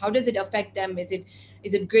 how does it affect them? Is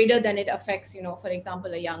it greater than it affects, for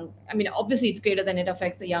example, I mean, obviously it's greater than it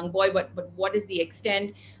affects a young boy, but what is the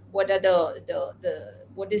extent? What are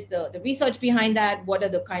what is the research behind that? What are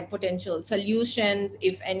the potential solutions,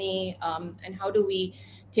 if any? And how do we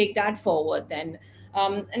take that forward then?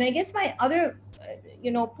 And I guess my other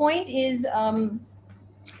point is,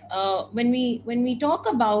 when we talk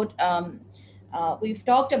about, we've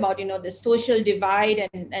talked about the social divide,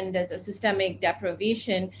 and there's a systemic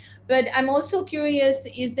deprivation, but I'm also curious,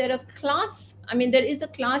 is there a class? I mean, there is a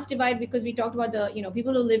class divide, because we talked about the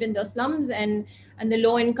people who live in the slums and the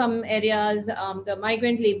low income areas, the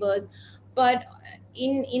migrant laborers, but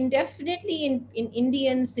definitely in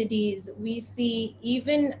Indian cities, we see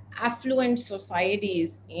even affluent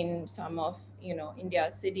societies in some of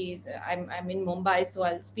India's cities. I'm in Mumbai, so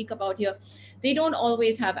I'll speak about here. They don't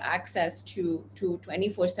always have access to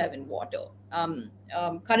 24/7 water.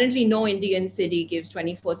 Currently, no Indian city gives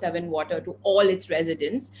 24/7 water to all its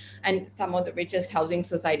residents, and some of the richest housing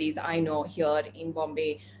societies I know here in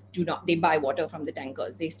Bombay do not. They buy water from the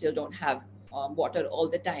tankers. They still don't have water all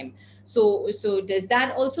the time. So does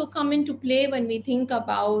that also come into play when we think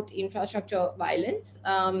about infrastructure violence?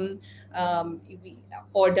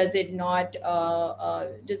 Or does it not?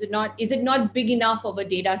 Is it not big enough of a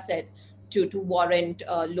data set to warrant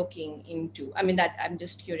looking into? I mean, that I'm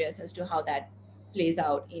just curious as to how that plays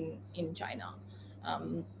out in China.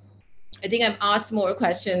 I think I've asked more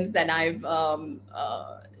questions than I've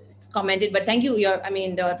commented, but thank you.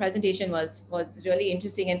 The presentation was really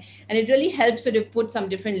interesting, and it really helps sort of put some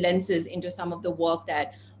different lenses into some of the work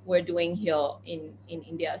that we're doing here in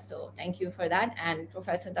India. So thank you for that. And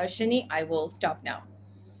Professor Darshini, I will stop now.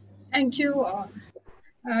 Thank you,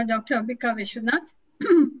 Dr. Ambika Vishwanath.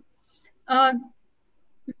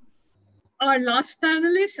 Our last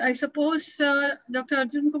panelist, I suppose, Dr.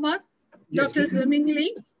 Arjun Kumar, yes, Dr. Ziming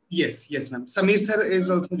Lee. Yes, ma'am. Samir sir is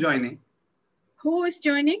also joining. Who is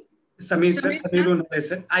joining? Samir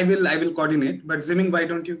sir. I will coordinate, but Ziming, why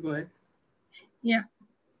don't you go ahead? Yeah.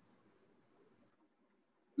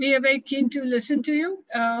 We are very keen to listen to you.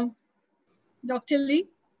 Dr. Lee.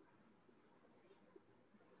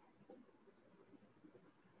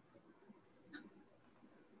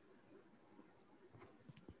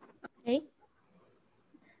 Okay.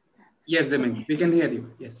 Yes, Ziming, we can hear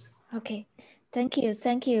you. Yes. Okay. Thank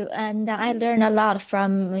you. And I learned a lot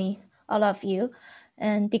from all of you.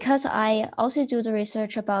 And because I also do the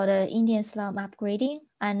research about Indian slum upgrading,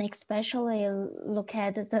 and especially look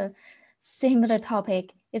at the similar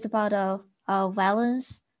topic, it's about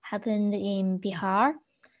violence happened in Bihar.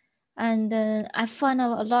 And I found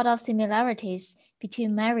a lot of similarities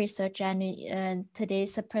between my research and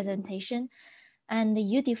today's presentation. And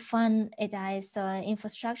you define it as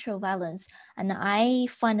infrastructural violence. And I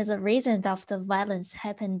find the reason of the violence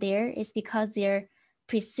happened there is because their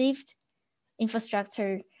perceived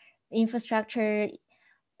infrastructure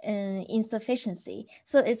insufficiency.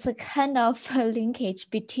 So it's a kind of a linkage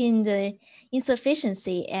between the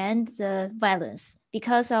insufficiency and the violence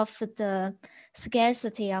because of the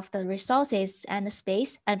scarcity of the resources and the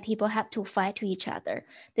space, and people have to fight to each other.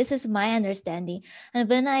 This is my understanding. And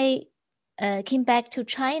when I came back to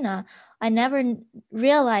China, I never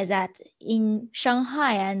realized that in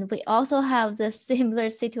Shanghai, and we also have the similar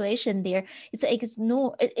situation there. It's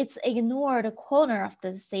ignored the corner of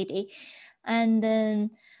the city. And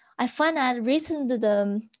then I find that recently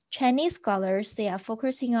the Chinese scholars, they are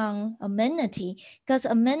focusing on amenity, because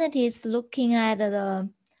amenity is looking at the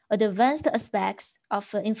advanced aspects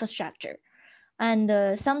of infrastructure.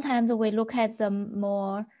 And sometimes we look at the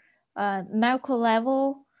more macro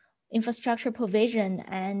level infrastructure provision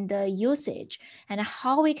and usage, and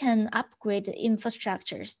how we can upgrade the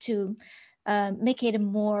infrastructures to make it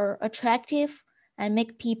more attractive and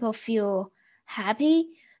make people feel happy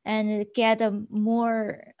and get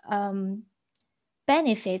more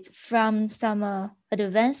benefits from some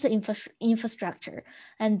advanced infrastructure.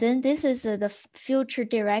 And then this is the future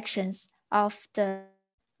directions of the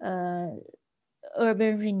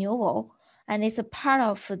urban renewal, and it's a part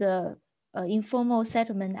of the informal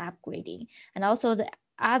settlement upgrading, and also the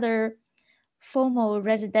other formal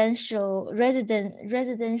residential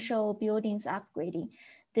buildings upgrading.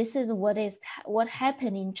 This is what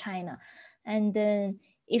happened in China. And then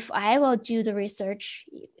if I will do the research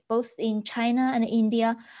both in China and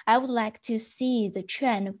India, I would like to see the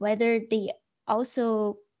trend, whether they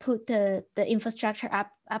also put the infrastructure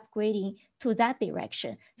upgrading to that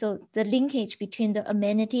direction. So the linkage between the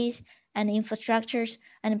amenities and infrastructures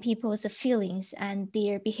and people's feelings and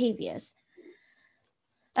their behaviors.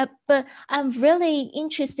 But I'm really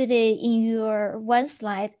interested in your one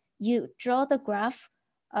slide. You draw the graph.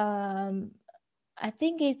 I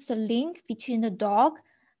think it's a link between the dog,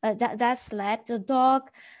 that slide, the dog,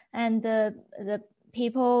 and the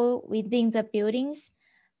people within the buildings.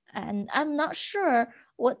 And I'm not sure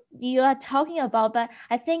what you are talking about, but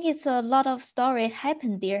I think it's a lot of story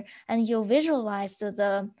happened there, and you visualize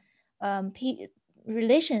the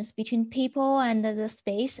relations between people and the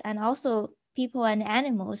space, and also people and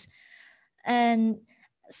animals. And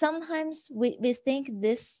sometimes we think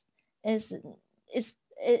this is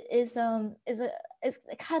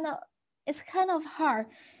kind of hard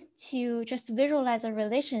to just visualize the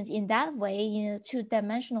relations in that way, in a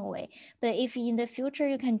two-dimensional way. But if in the future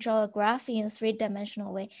you can draw a graph in a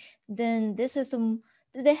three-dimensional way, then this is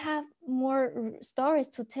they have more stories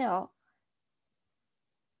to tell.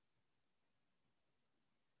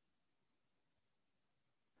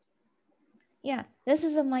 Yeah, this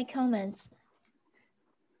is my comments.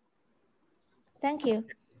 Thank you.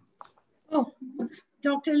 Oh,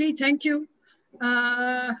 Dr. Lee, thank you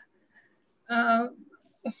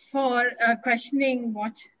for questioning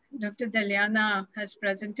what Dr. Deljana has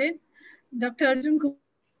presented. Dr. Arjun,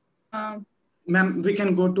 Ma'am, we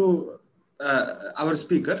can go to our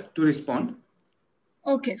speaker to respond.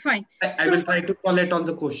 Okay, fine. I will try to collect all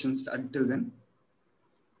the questions until then.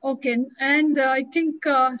 Okay, and I think,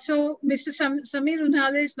 so Mr. Samir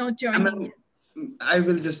Unhale is not joining. I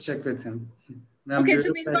will just check with him. Okay,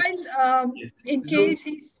 so meanwhile, yes. In case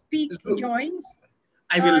he joins,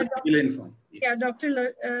 I will inform. Yes. Yeah,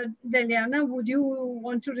 Dr. Deljana, would you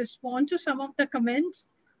want to respond to some of the comments?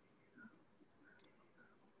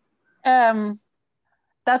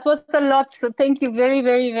 That was a lot, so thank you very,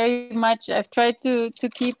 very, very much. I've tried to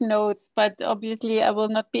keep notes, but obviously I will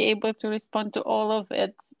not be able to respond to all of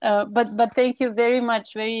it. But thank you very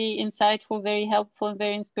much, very insightful, very helpful,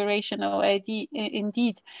 very inspirational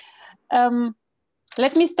indeed.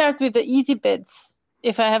 Let me start with the easy bits,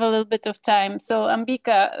 if I have a little bit of time. So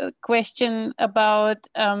Ambika, a question about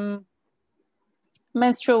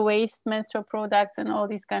menstrual waste, menstrual products, and all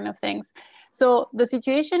these kind of things. So the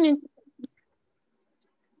situation in,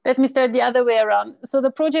 let me start the other way around. So the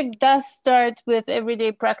project does start with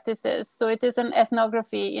everyday practices. So it is an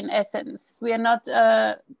ethnography in essence. We are not,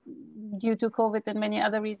 due to COVID and many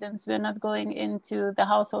other reasons, we're not going into the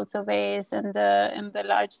household surveys and the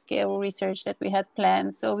large scale research that we had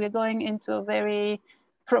planned. So we're going into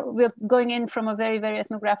we're going in from a very, very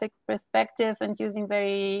ethnographic perspective and using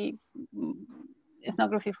very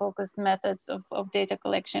ethnography focused methods of data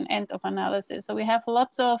collection and of analysis. So we have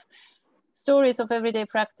lots of stories of everyday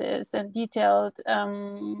practice and detailed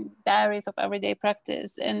diaries of everyday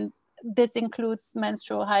practice. And this includes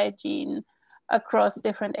menstrual hygiene across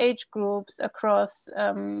different age groups, across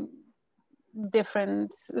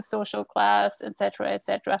different social class, etc.,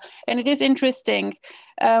 etc. And it is interesting.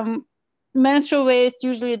 Menstrual waste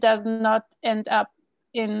usually does not end up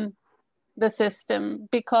in the system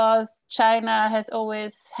because China has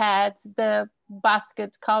always had the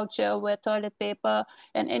basket culture where toilet paper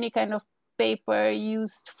and any kind of paper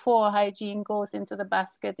used for hygiene goes into the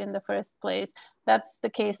basket in the first place. That's the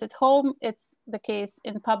case at home. It's the case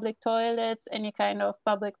in public toilets, any kind of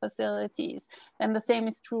public facilities. And the same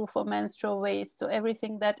is true for menstrual waste. So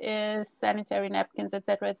everything that is sanitary napkins, et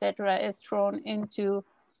cetera, is thrown into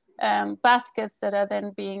baskets that are then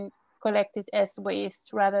being collected as waste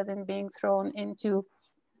rather than being thrown into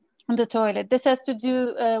the toilet. This has to do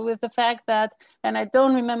with the fact that, and I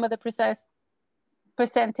don't remember the precise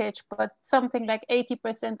percentage, but something like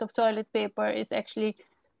 80% of toilet paper is actually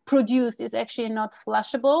produced, is actually not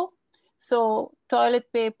flushable. So toilet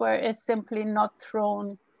paper is simply not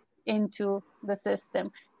thrown into the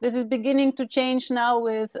system. This is beginning to change now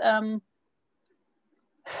with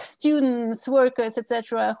students, workers,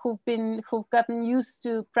 etc., who've gotten used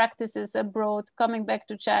to practices abroad, coming back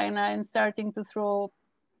to China and starting to throw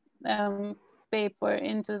paper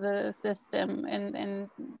into the system, and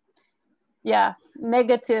yeah,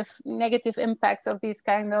 negative impacts of these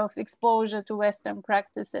kind of exposure to Western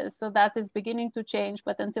practices. So that is beginning to change,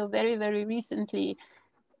 but until very, very recently,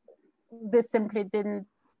 this simply didn't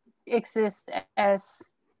exist as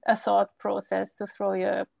a thought process to throw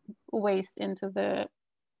your waste into the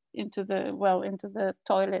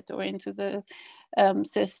toilet or into the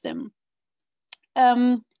system.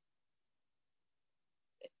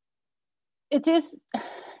 It is,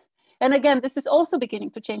 and again, this is also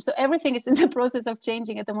beginning to change. So everything is in the process of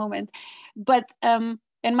changing at the moment. But, and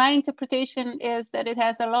my interpretation is that it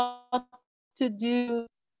has a lot to do,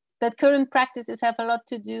 that current practices have a lot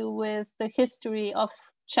to do with the history of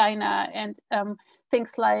China and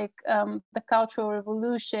things like the Cultural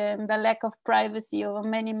Revolution, the lack of privacy over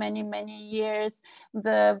many, many, many years,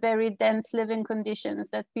 the very dense living conditions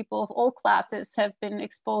that people of all classes have been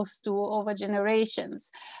exposed to over generations.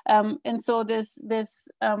 And so this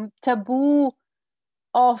taboo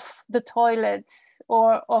of the toilet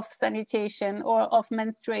or of sanitation or of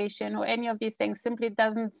menstruation or any of these things simply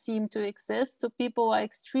doesn't seem to exist. So people are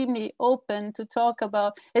extremely open to talk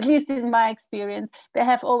about, at least in my experience, they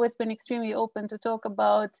have always been extremely open to talk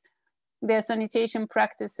about their sanitation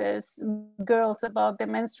practices, girls about their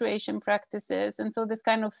menstruation practices. And so this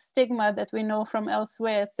kind of stigma that we know from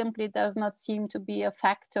elsewhere simply does not seem to be a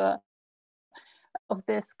factor of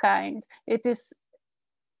this kind. It is,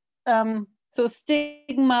 so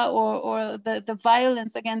stigma or the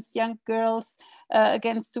violence against young girls,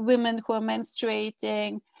 against women who are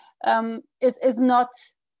menstruating, is not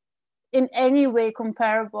in any way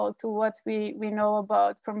comparable to what we know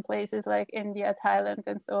about from places like India, Thailand,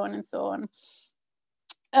 and so on and so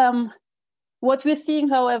on. What we're seeing,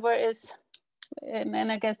 however, is,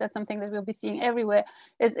 and I guess that's something that we'll be seeing everywhere,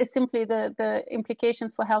 is simply the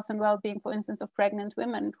implications for health and well-being, for instance, of pregnant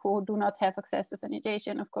women who do not have access to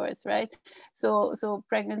sanitation, of course, right? So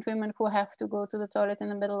pregnant women who have to go to the toilet in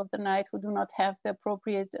the middle of the night, who do not have the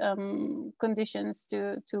appropriate conditions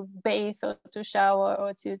to bathe or to shower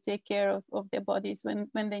or to take care of their bodies when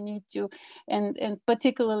they need to, and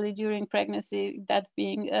particularly during pregnancy, that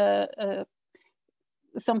being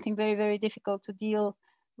something very, very difficult to deal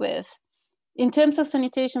with. In terms of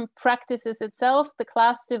sanitation practices itself, the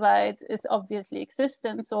class divide is obviously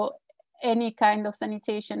existent. So any kind of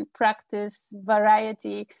sanitation practice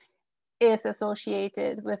variety is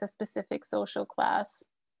associated with a specific social class.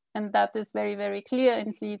 And that is very, very clear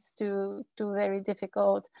and leads to very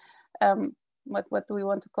difficult, what do we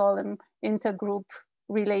want to call them, intergroup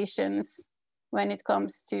relations when it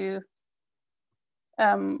comes to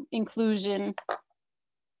inclusion.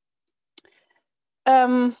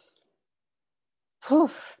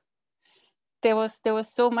 There was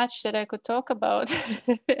so much that I could talk about,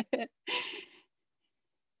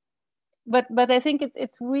 but I think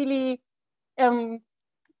it's really,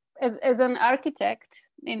 as an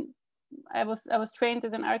architect, I was trained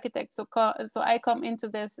as an architect, so I come into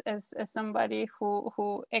this as somebody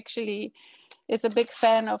who actually is a big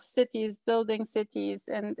fan of cities, building cities,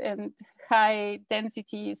 and high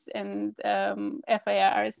densities, and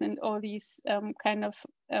FIRs, and all these kind of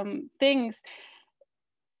things.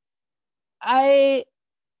 I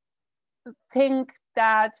think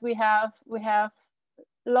that we have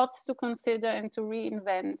lots to consider and to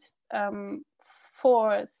reinvent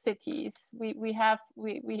for cities. We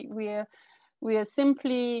are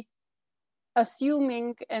simply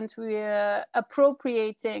assuming and we're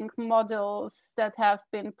appropriating models that have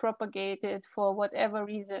been propagated for whatever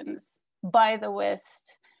reasons by the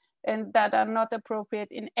West, and that are not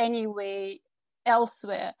appropriate in any way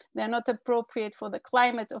elsewhere. They're not appropriate for the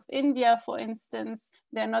climate of India, for instance.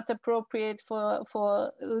 They're not appropriate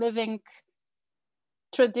for living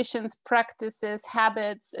traditions, practices,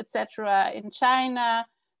 habits, etc. in China.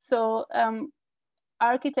 So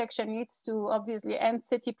architecture needs to obviously, and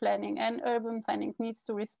city planning and urban planning needs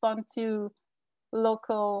to respond to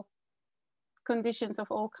local conditions of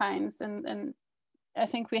all kinds. And I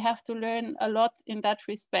think we have to learn a lot in that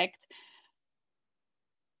respect.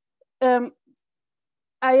 I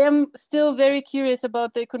am still very curious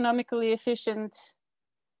about the economically efficient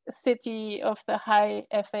city of the high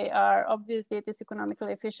FAR. Obviously it is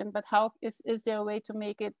economically efficient, but how is there a way to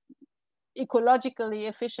make it ecologically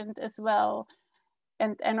efficient as well?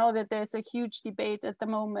 And I know that there's a huge debate at the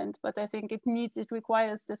moment, but I think it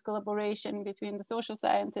requires this collaboration between the social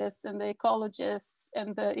scientists and the ecologists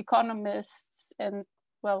and the economists, and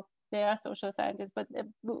well, they are social scientists, but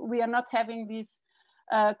we are not having these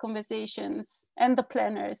conversations, and the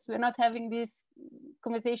planners, we're not having these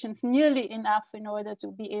conversations nearly enough in order to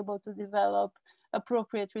be able to develop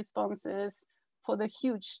appropriate responses for the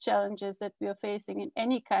huge challenges that we are facing in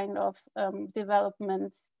any kind of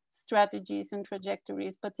development strategies and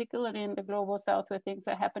trajectories, particularly in the global south, where things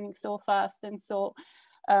are happening so fast and so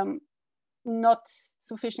not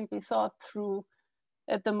sufficiently thought through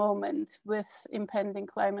at the moment, with impending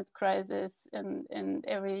climate crisis and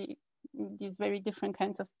these very different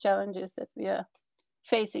kinds of challenges that we are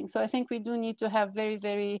facing. So I think we do need to have very,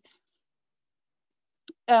 very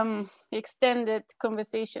extended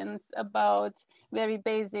conversations about very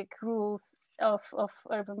basic rules of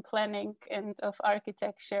urban planning and of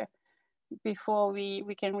architecture before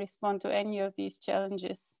we can respond to any of these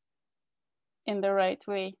challenges in the right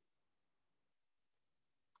way.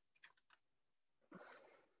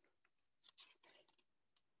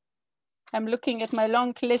 I'm looking at my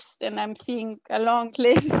long list and I'm seeing a long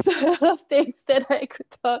list of things that I could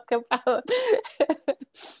talk about.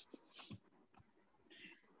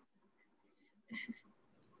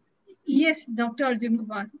 Yes, Dr. Arjun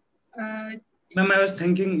Kumar. Ma'am, I was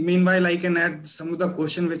thinking, meanwhile, I can add some of the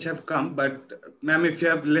questions which have come, but ma'am, if you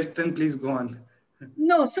have list, then please go on.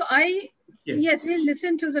 No, so yes, we'll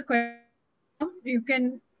listen to the question. You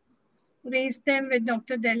can raise them with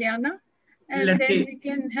Dr. Deljana, and then we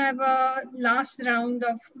can have a last round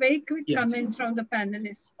of very quick comments from the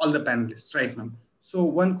panelists. All the panelists, right, ma'am. So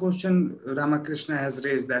one question Ramakrishna has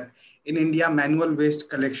raised, that in India, manual waste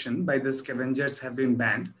collection by the scavengers have been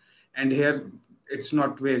banned. And here it's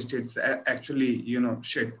not waste, it's actually,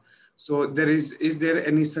 shit. So is there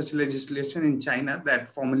any such legislation in China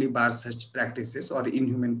that formally bars such practices or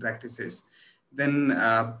inhuman practices? Then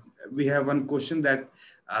we have one question that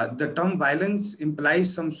the term violence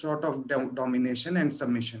implies some sort of domination and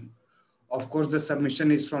submission. Of course, the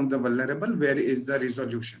submission is from the vulnerable. Where is the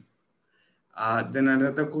resolution? Then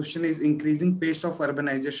another question is, increasing pace of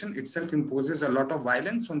urbanization itself imposes a lot of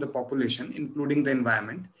violence on the population, including the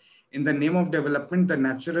environment. In the name of development, the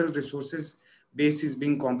natural resources base is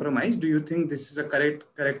being compromised. Do you think this is a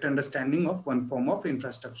correct understanding of one form of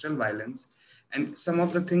infrastructural violence? And some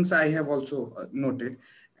of the things I have also noted.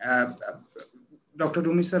 Dr.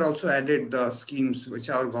 Rumi sir also added the schemes which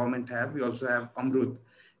our government have. We also have Amrut,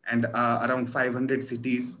 and around 500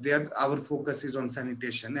 cities. There, our focus is on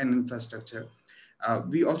sanitation and infrastructure.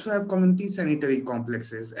 We also have community sanitary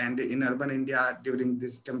complexes, and in urban India, during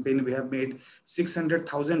this campaign, we have made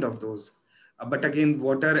 600,000 of those. But again,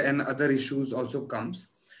 water and other issues also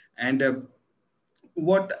comes. And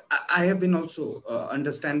what I have been also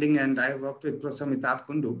understanding, and I have worked with Professor Mitab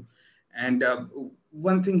Kundu, and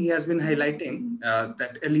one thing he has been highlighting,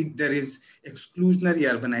 that there is exclusionary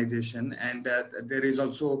urbanization, and there is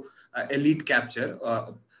also elite capture.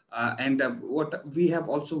 And what we have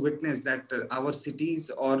also witnessed, that our cities,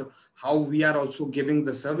 or how we are also giving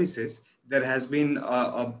the services, there has been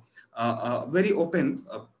a very open,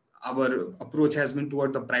 our approach has been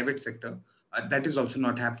toward the private sector. That is also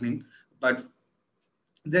not happening. But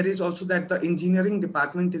there is also that the engineering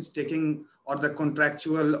department is taking, or the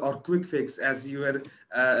contractual or quick fix, as you were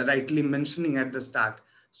rightly mentioning at the start.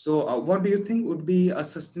 So what do you think would be a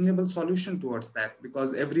sustainable solution towards that?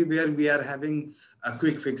 Because everywhere we are having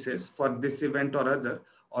quick fixes for this event or other,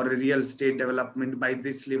 or a real estate development by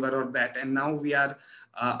this lever or that. And now we are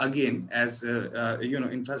again, as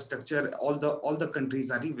infrastructure, all the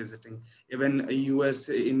countries are revisiting. Even US,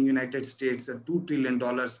 in United States, $2 trillion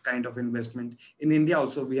kind of investment. In India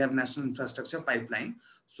also, we have national infrastructure pipeline.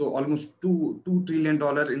 So almost $2 trillion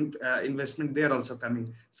investment there also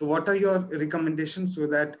coming. So what are your recommendations so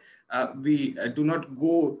that we do not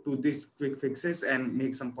go to these quick fixes and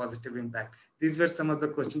make some positive impact? These were some of the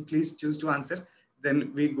questions. Please choose to answer.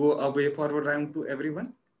 Then we go a way forward round to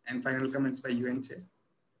everyone. And final comments by you and Chair.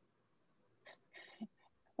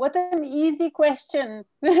 What an easy question,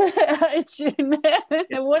 Arjun.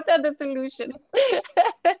 What are the solutions?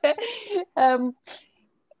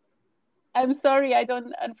 I'm sorry,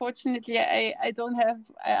 unfortunately, I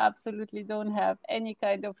absolutely don't have any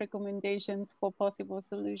kind of recommendations for possible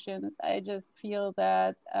solutions. I just feel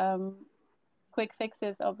that quick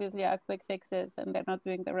fixes obviously are quick fixes and they're not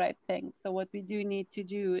doing the right thing. So what we do need to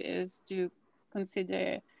do is to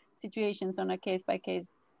consider situations on a case-by-case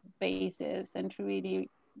basis and to really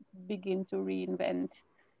begin to reinvent,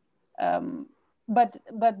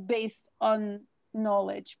 but based on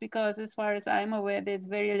knowledge, because as far as I'm aware, there's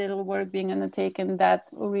very little work being undertaken that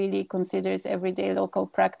really considers everyday local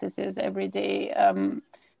practices, everyday,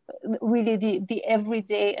 really the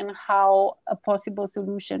everyday, and how a possible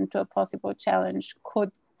solution to a possible challenge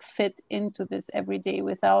could fit into this everyday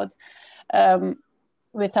without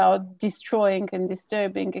destroying and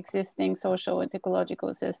disturbing existing social and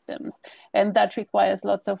ecological systems. And that requires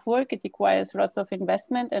lots of work, it requires lots of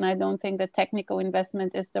investment, and I don't think that technical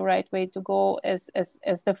investment is the right way to go as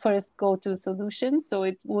the first go-to solution. So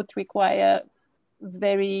it would require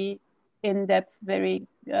very in-depth, very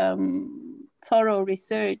thorough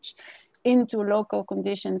research into local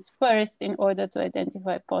conditions first in order to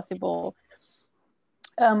identify possible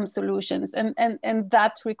solutions, and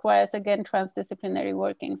that requires again transdisciplinary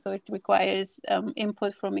working. So it requires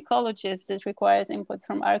input from ecologists, it requires input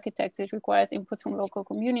from architects, it requires input from local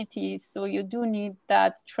communities. So you do need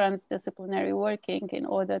that transdisciplinary working in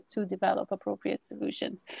order to develop appropriate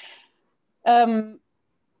solutions. Right.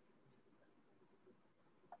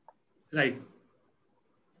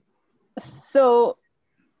 So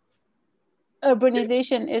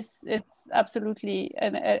urbanization it's absolutely,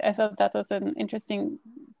 and I thought that was an interesting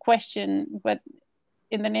question, but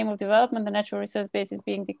in the name of development, the natural resource base is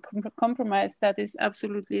being compromised. That is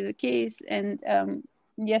absolutely the case. And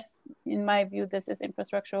yes, in my view, this is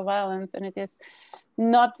infrastructural violence, and it is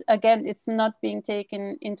not, again, it's not being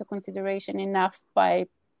taken into consideration enough by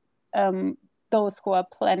those who are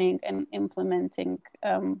planning and implementing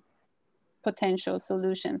potential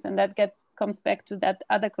solutions. And that comes back to that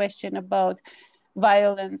other question about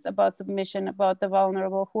violence, about submission, about the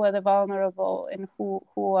vulnerable, who are the vulnerable and who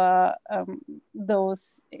are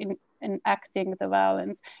those enacting the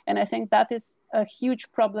violence. And I think that is a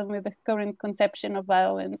huge problem with the current conception of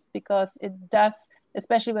violence, because it does,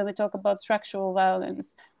 especially when we talk about structural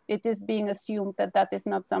violence, it is being assumed that that is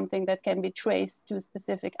not something that can be traced to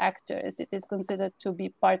specific actors. It is considered to be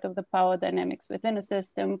part of the power dynamics within a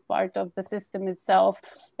system, part of the system itself.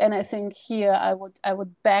 And I think here I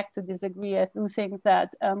would beg to disagree. I do think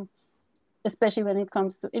that, especially when it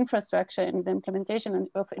comes to infrastructure and the implementation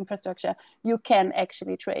of infrastructure, you can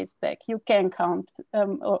actually trace back. You can count,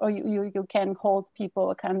 or you can hold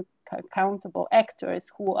people accountable,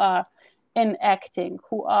 actors who are enacting,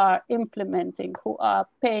 who are implementing, who are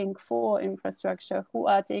paying for infrastructure, who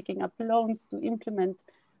are taking up loans to implement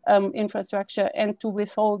infrastructure and to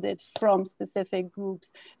withhold it from specific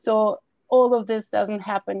groups. So all of this doesn't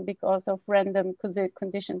happen because of random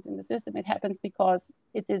conditions in the system. It happens because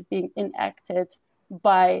it is being enacted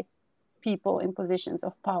by people in positions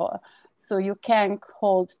of power. So you can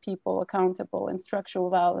hold people accountable, and structural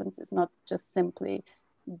violence is not just simply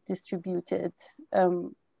distributed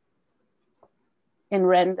in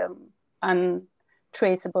random,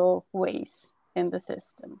 untraceable ways in the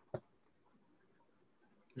system.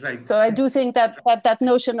 Right. So I do think that that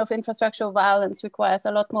notion of infrastructural violence requires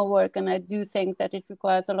a lot more work, and I do think that it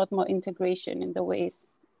requires a lot more integration in the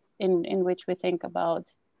ways in which we think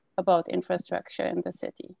about infrastructure in the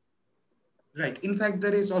city. Right. In fact,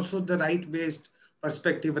 there is also the right-based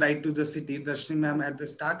perspective, right to the city. Darshini ma'am at the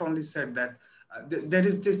start only said that there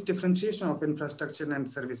is this differentiation of infrastructure and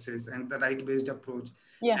services and the right-based approach.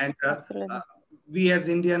 Yeah, and absolutely. We as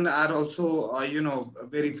Indian are also,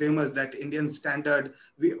 very famous that Indian standard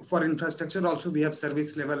for infrastructure. Also, we have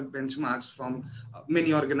service level benchmarks from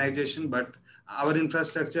many organizations, but our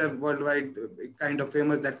infrastructure worldwide kind of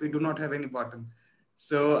famous that we do not have any bottom.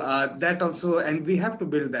 So that also, and we have to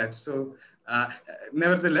build that. So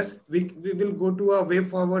nevertheless, we will go to a way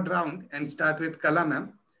forward round and start with Kala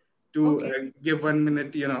ma'am to give 1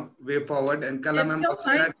 minute, way forward. And Kala ma'am also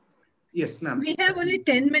had, yes, ma'am. We have only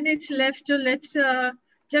 10 minutes left, so let's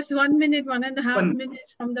just 1 minute, 1.5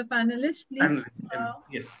 minutes from the panelists, please.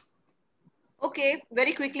 Yes. Okay,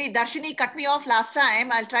 very quickly. Darshini cut me off last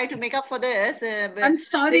time. I'll try to make up for this. I'm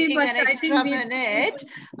sorry, taking but an extra minute.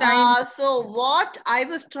 So what I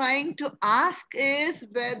was trying to ask is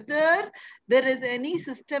whether there is any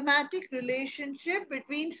systematic relationship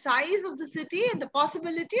between size of the city and the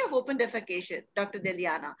possibility of open defecation, Dr.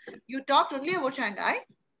 Deljana. You talked only about Shanghai.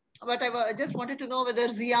 But I just wanted to know whether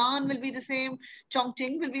Xi'an will be the same,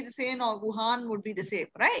 Chongqing will be the same, or Wuhan would be the same,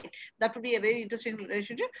 right? That would be a very interesting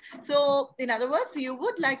relationship. So in other words, you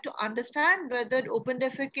would like to understand whether open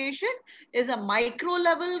defecation is a micro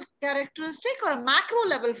level characteristic or a macro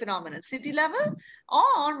level phenomenon, city level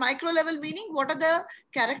or micro level, meaning what are the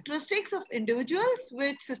characteristics of individuals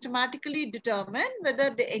which systematically determine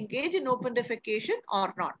whether they engage in open defecation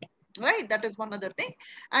or not. Right, that is one other thing.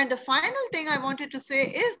 And the final thing I wanted to say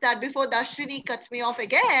is that before Dashrini cuts me off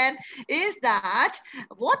again, is that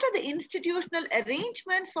what are the institutional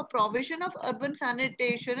arrangements for provision of urban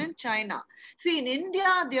sanitation in China? See, in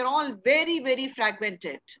India, they're all very, very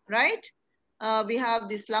fragmented, right? We have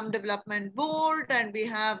the Slum Development Board, and we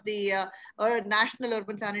have the National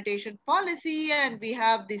Urban Sanitation Policy, and we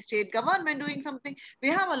have the state government doing something.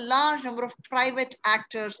 We have a large number of private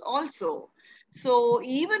actors also. So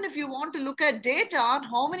even if you want to look at data on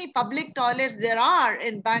how many public toilets there are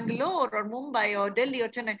in Bangalore or Mumbai or Delhi or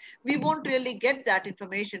Chennai, we won't really get that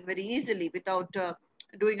information very easily without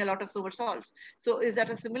doing a lot of somersaults. So is that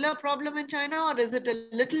a similar problem in China, or is it a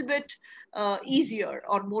little bit easier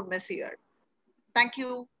or more messier? Thank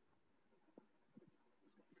you.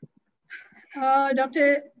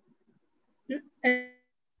 Dr.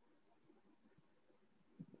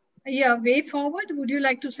 Yeah, way forward, would you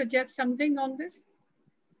like to suggest something on this?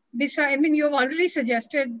 Besides, I mean, you've already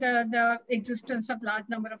suggested the existence of large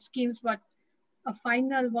number of schemes, but a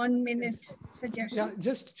final 1 minute suggestion. Yeah,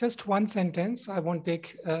 just one sentence. I won't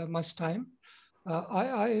take much time.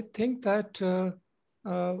 I think that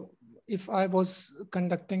if I was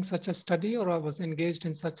conducting such a study or I was engaged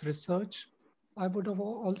in such research, I would have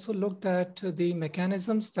also looked at the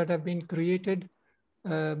mechanisms that have been created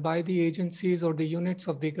by the agencies or the units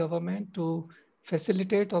of the government to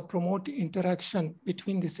facilitate or promote interaction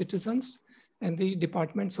between the citizens and the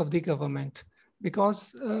departments of the government.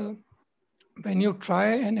 Because when you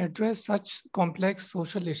try and address such complex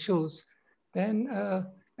social issues, then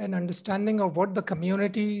an understanding of what the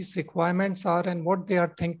community's requirements are and what they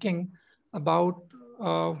are thinking about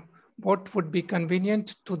what would be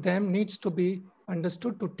convenient to them needs to be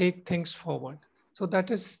understood to take things forward. So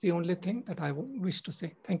that is the only thing that I wish to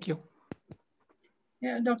say. Thank you.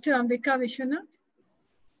 Yeah, Dr. Ambika Vishwanath.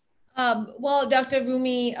 Well, Dr.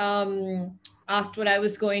 Rumi asked what I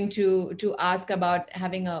was going to ask about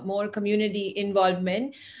having a more community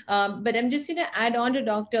involvement. But I'm just going to add on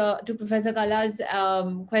to Professor Kala's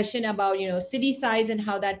question about, city size and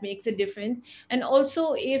how that makes a difference. And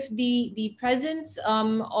also if the presence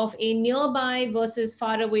of a nearby versus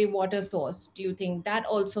far away water source, do you think that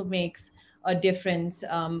also makes a difference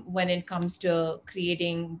when it comes to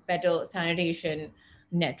creating better sanitation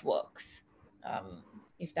networks?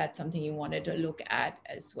 If that's something you wanted to look at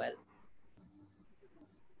as well.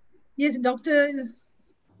 Yes, Dr.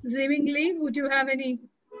 Zwingli, would you have any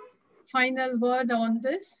final word on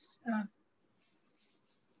this?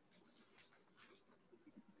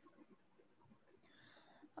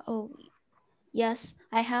 Oh, yes,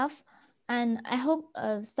 I have. And I hope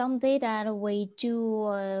someday that we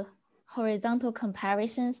do horizontal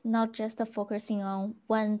comparisons, not just focusing on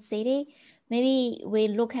one city. Maybe we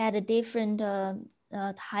look at the different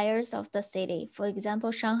tiers of the city. For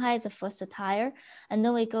example, Shanghai is the first tier, and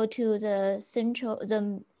then we go to the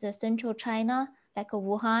central China, like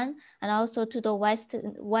Wuhan, and also to the west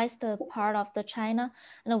part of the China,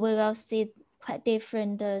 and we will see quite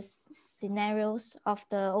different scenarios of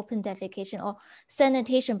the open defecation or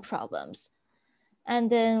sanitation problems. And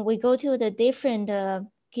then we go to the different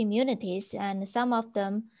communities, and some of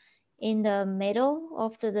them in the middle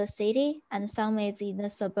of the city and some is in the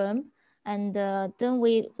suburb. And then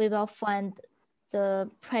we will find the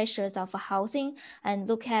pressures of housing and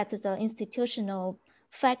look at the institutional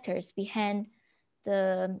factors behind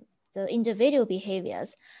the individual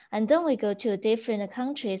behaviors. And then we go to different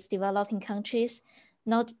countries, developing countries,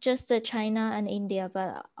 not just China and India,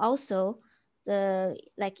 but also the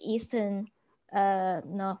Eastern,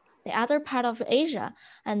 the other part of Asia.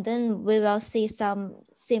 And then we will see some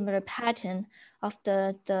similar pattern of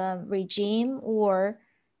the regime or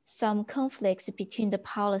some conflicts between the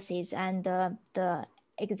policies and the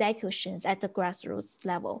executions at the grassroots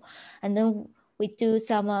level. And then we do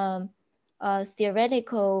some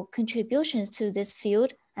theoretical contributions to this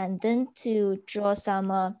field, and then to draw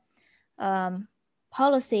some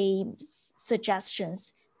policy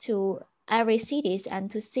suggestions to every cities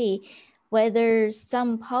and to see whether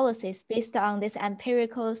some policies based on these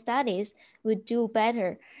empirical studies would do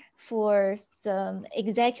better for the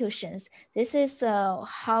executions. This is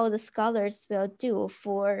how the scholars will do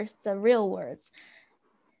for the real world.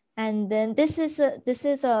 And then this is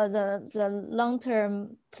the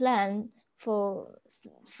long-term plan for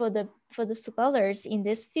the scholars in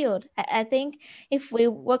this field. I think if we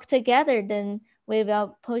work together, then we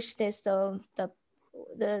will push this the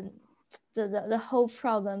whole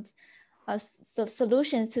problems, so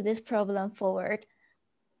solutions to this problem forward.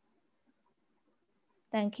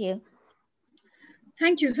 Thank you.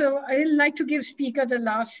 Thank you. So I'd like to give speaker the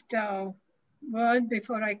last word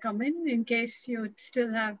before I come in case you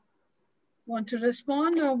still want to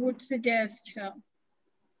respond or would suggest.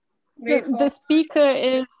 The speaker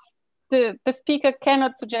is the speaker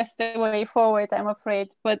cannot suggest a way forward, I'm afraid.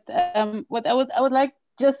 But what I would like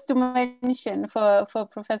just to mention for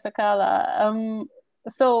Professor Kala.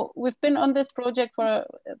 So we've been on this project for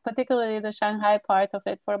particularly the Shanghai part of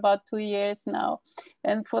it for about 2 years now.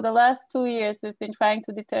 And for the last 2 years, we've been trying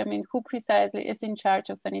to determine who precisely is in charge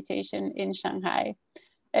of sanitation in Shanghai.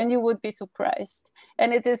 And you would be surprised.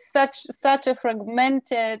 And it is such a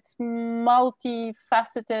fragmented,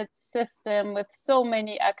 multifaceted system with so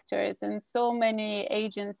many actors and so many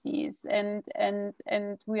agencies. And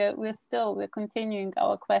we're continuing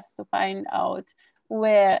our quest to find out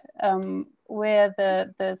where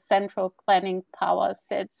the central planning power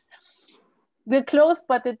sits. We're close,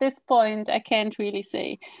 but at this point, I can't really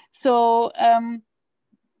say. So.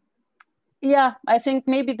 Yeah, I think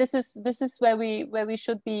maybe this is where we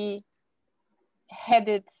should be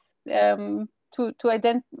headed to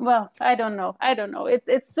identify. Well, I don't know.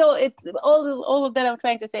 It's all of that I'm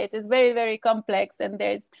trying to say. It is very, very complex, and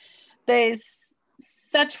there's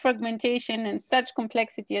such fragmentation and such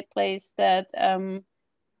complexity at place that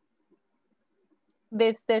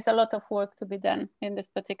there's a lot of work to be done in this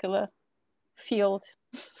particular field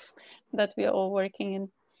that we are all working in.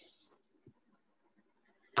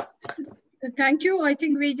 Thank you. I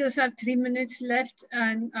think we just have 3 minutes left,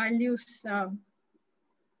 and I'll use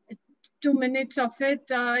 2 minutes of it.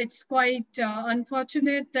 It's quite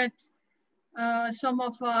unfortunate that some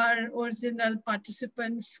of our original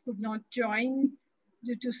participants could not join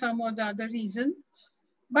due to some or the other reason.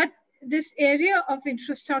 But this area of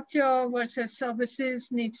infrastructure versus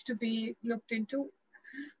services needs to be looked into.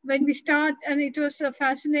 When we start, and it was a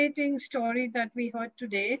fascinating story that we heard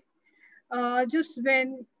today, just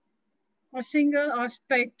when a single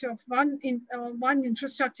aspect of one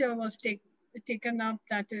infrastructure was taken up,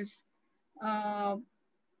 that is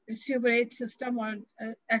the sewerage system or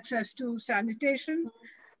access to sanitation.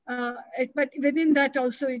 But within that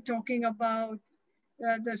also you're talking about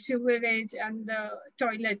the sewerage and the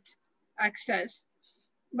toilet access.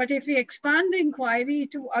 But if we expand the inquiry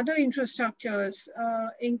to other infrastructures,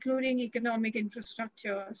 including economic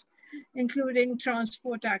infrastructures, including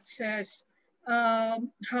transport access,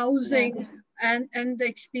 housing, and the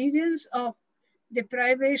experience of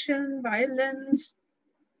deprivation, violence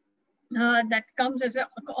that comes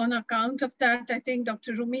on account of that. I think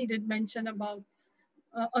Dr. Rumi did mention about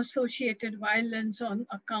associated violence on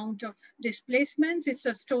account of displacements. It's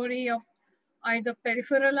a story of either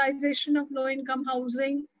peripheralization of low-income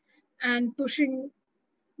housing and pushing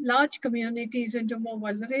large communities into more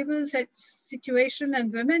vulnerable situation,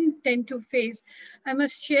 and women tend to face. I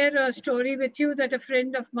must share a story with you that a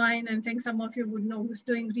friend of mine, and I think some of you would know, who's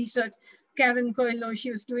doing research, Karen Coelho,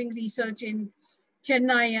 she was doing research in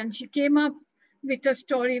Chennai, and she came up with a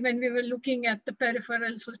story when we were looking at the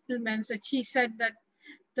peripheral settlements, that she said that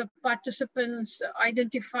the participants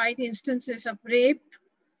identified instances of rape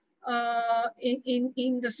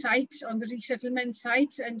in the sites, on the resettlement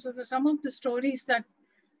sites. And so some of the stories that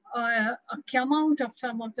come out of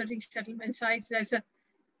some of the resettlement sites, there's a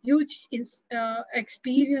huge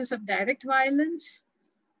experience of direct violence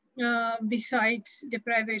besides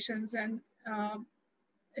deprivations and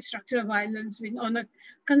structural violence on a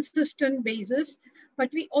consistent basis.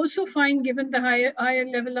 But we also find, given the higher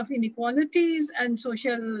level of inequalities and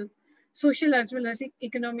social as well as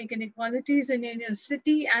economic inequalities in Indian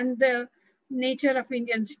city and the nature of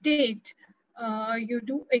Indian state, you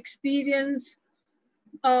do experience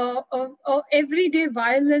everyday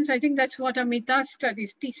violence. I think that's what Amita's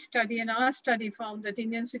study and our study found, that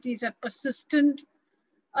Indian cities have persistent,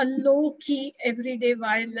 a low-key everyday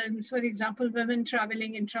violence. For example, women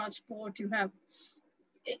traveling in transport, you have,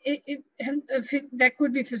 there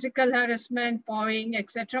could be physical harassment, pawing,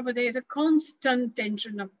 etc. But there is a constant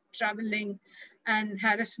tension of traveling and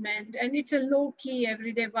harassment. And it's a low-key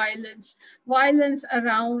everyday violence. Violence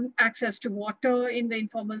around access to water in the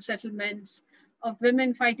informal settlements, of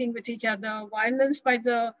women fighting with each other, violence by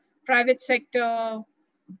the private sector,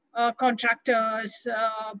 contractors.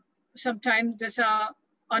 Sometimes these are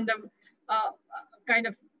under kind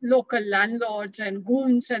of local landlords and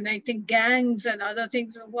goons and I think gangs and other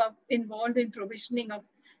things who are involved in provisioning of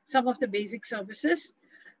some of the basic services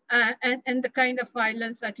and the kind of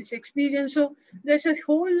violence that is experienced. So there's a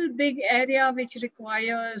whole big area which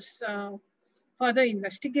requires further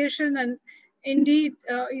investigation. And indeed,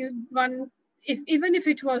 even if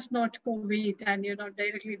it was not COVID and you're not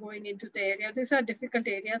directly going into the area, these are difficult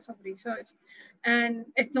areas of research, and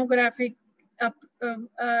ethnographic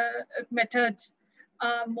methods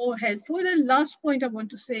are more helpful. And last point I want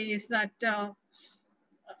to say is that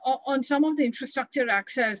on some of the infrastructure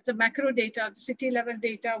access, the macro data, the city level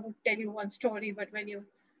data would tell you one story, but when you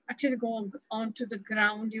actually go onto the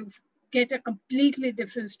ground, you get a completely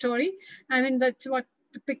different story. I mean, that's what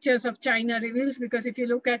the pictures of China reveals, because if you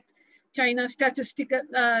look at China's statistical,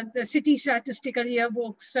 the city statistical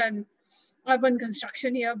yearbooks and urban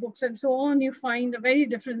construction yearbooks and so on, you find a very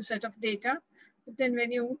different set of data. But then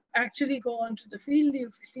when you actually go onto the field,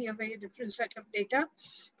 you see a very different set of data.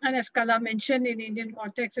 And as Kala mentioned, in Indian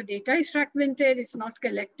context, the data is fragmented, it's not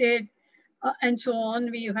collected, and so on.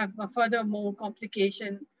 We have a further more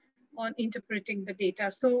complication on interpreting the data.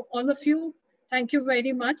 So all of you, thank you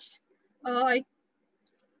very much.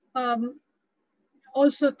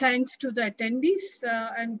 Also thanks to the attendees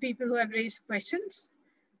and people who have raised questions.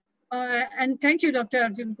 And thank you, Dr.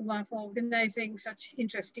 Arjun Kumar, for organizing such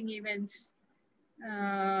interesting events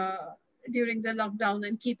during the lockdown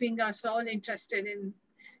and keeping us all invested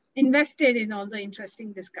in all the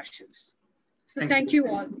interesting discussions. So thank you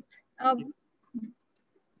all.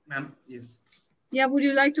 Ma'am, yes. Yeah, would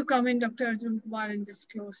you like to come in, Dr. Arjun Kumar, and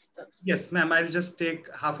just close this? Yes, ma'am. I'll just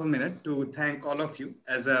take half a minute to thank all of you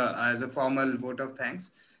as a formal vote of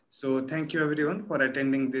thanks. So thank you everyone for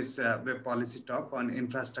attending this web policy talk on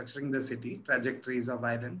infrastructuring the city, trajectories of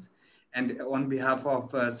violence. And on behalf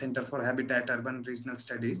of Center for Habitat Urban Regional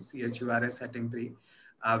Studies, CHURS at IMPRI,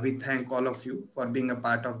 we thank all of you for being a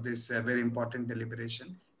part of this very important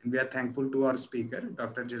deliberation. And we are thankful to our speaker,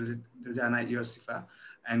 Dr. Deljana Iossifova,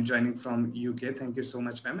 and joining from UK. Thank you so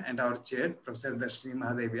much, ma'am. And our chair, Professor Darshini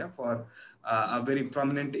Mahadevia, for a very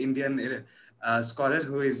prominent Indian scholar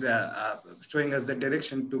who is showing us the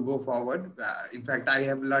direction to go forward. In fact, I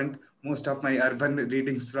have learned most of my urban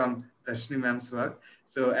readings from Darshini ma'am's work.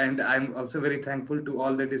 So, and I'm also very thankful to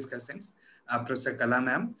all the discussants, Professor Kala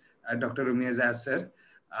ma'am, Dr. Rumia Zaz sir,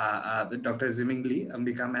 Dr. Zimingli,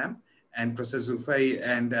 Ambika ma'am, and Professor Zufai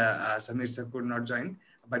and Samir sir could not join.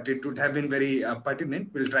 But it would have been very pertinent.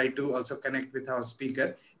 We'll try to also connect with our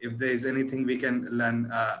speaker if there is anything we can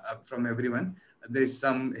learn from everyone. There is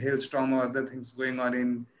some hailstorm or other things going on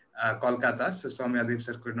in Kolkata, so Soumyadev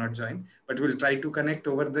sir could not join. But we'll try to connect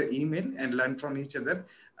over the email and learn from each other.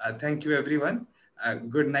 Thank you, everyone.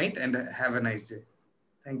 Good night and have a nice day.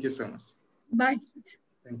 Thank you so much. Bye.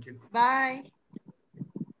 Thank you. Bye.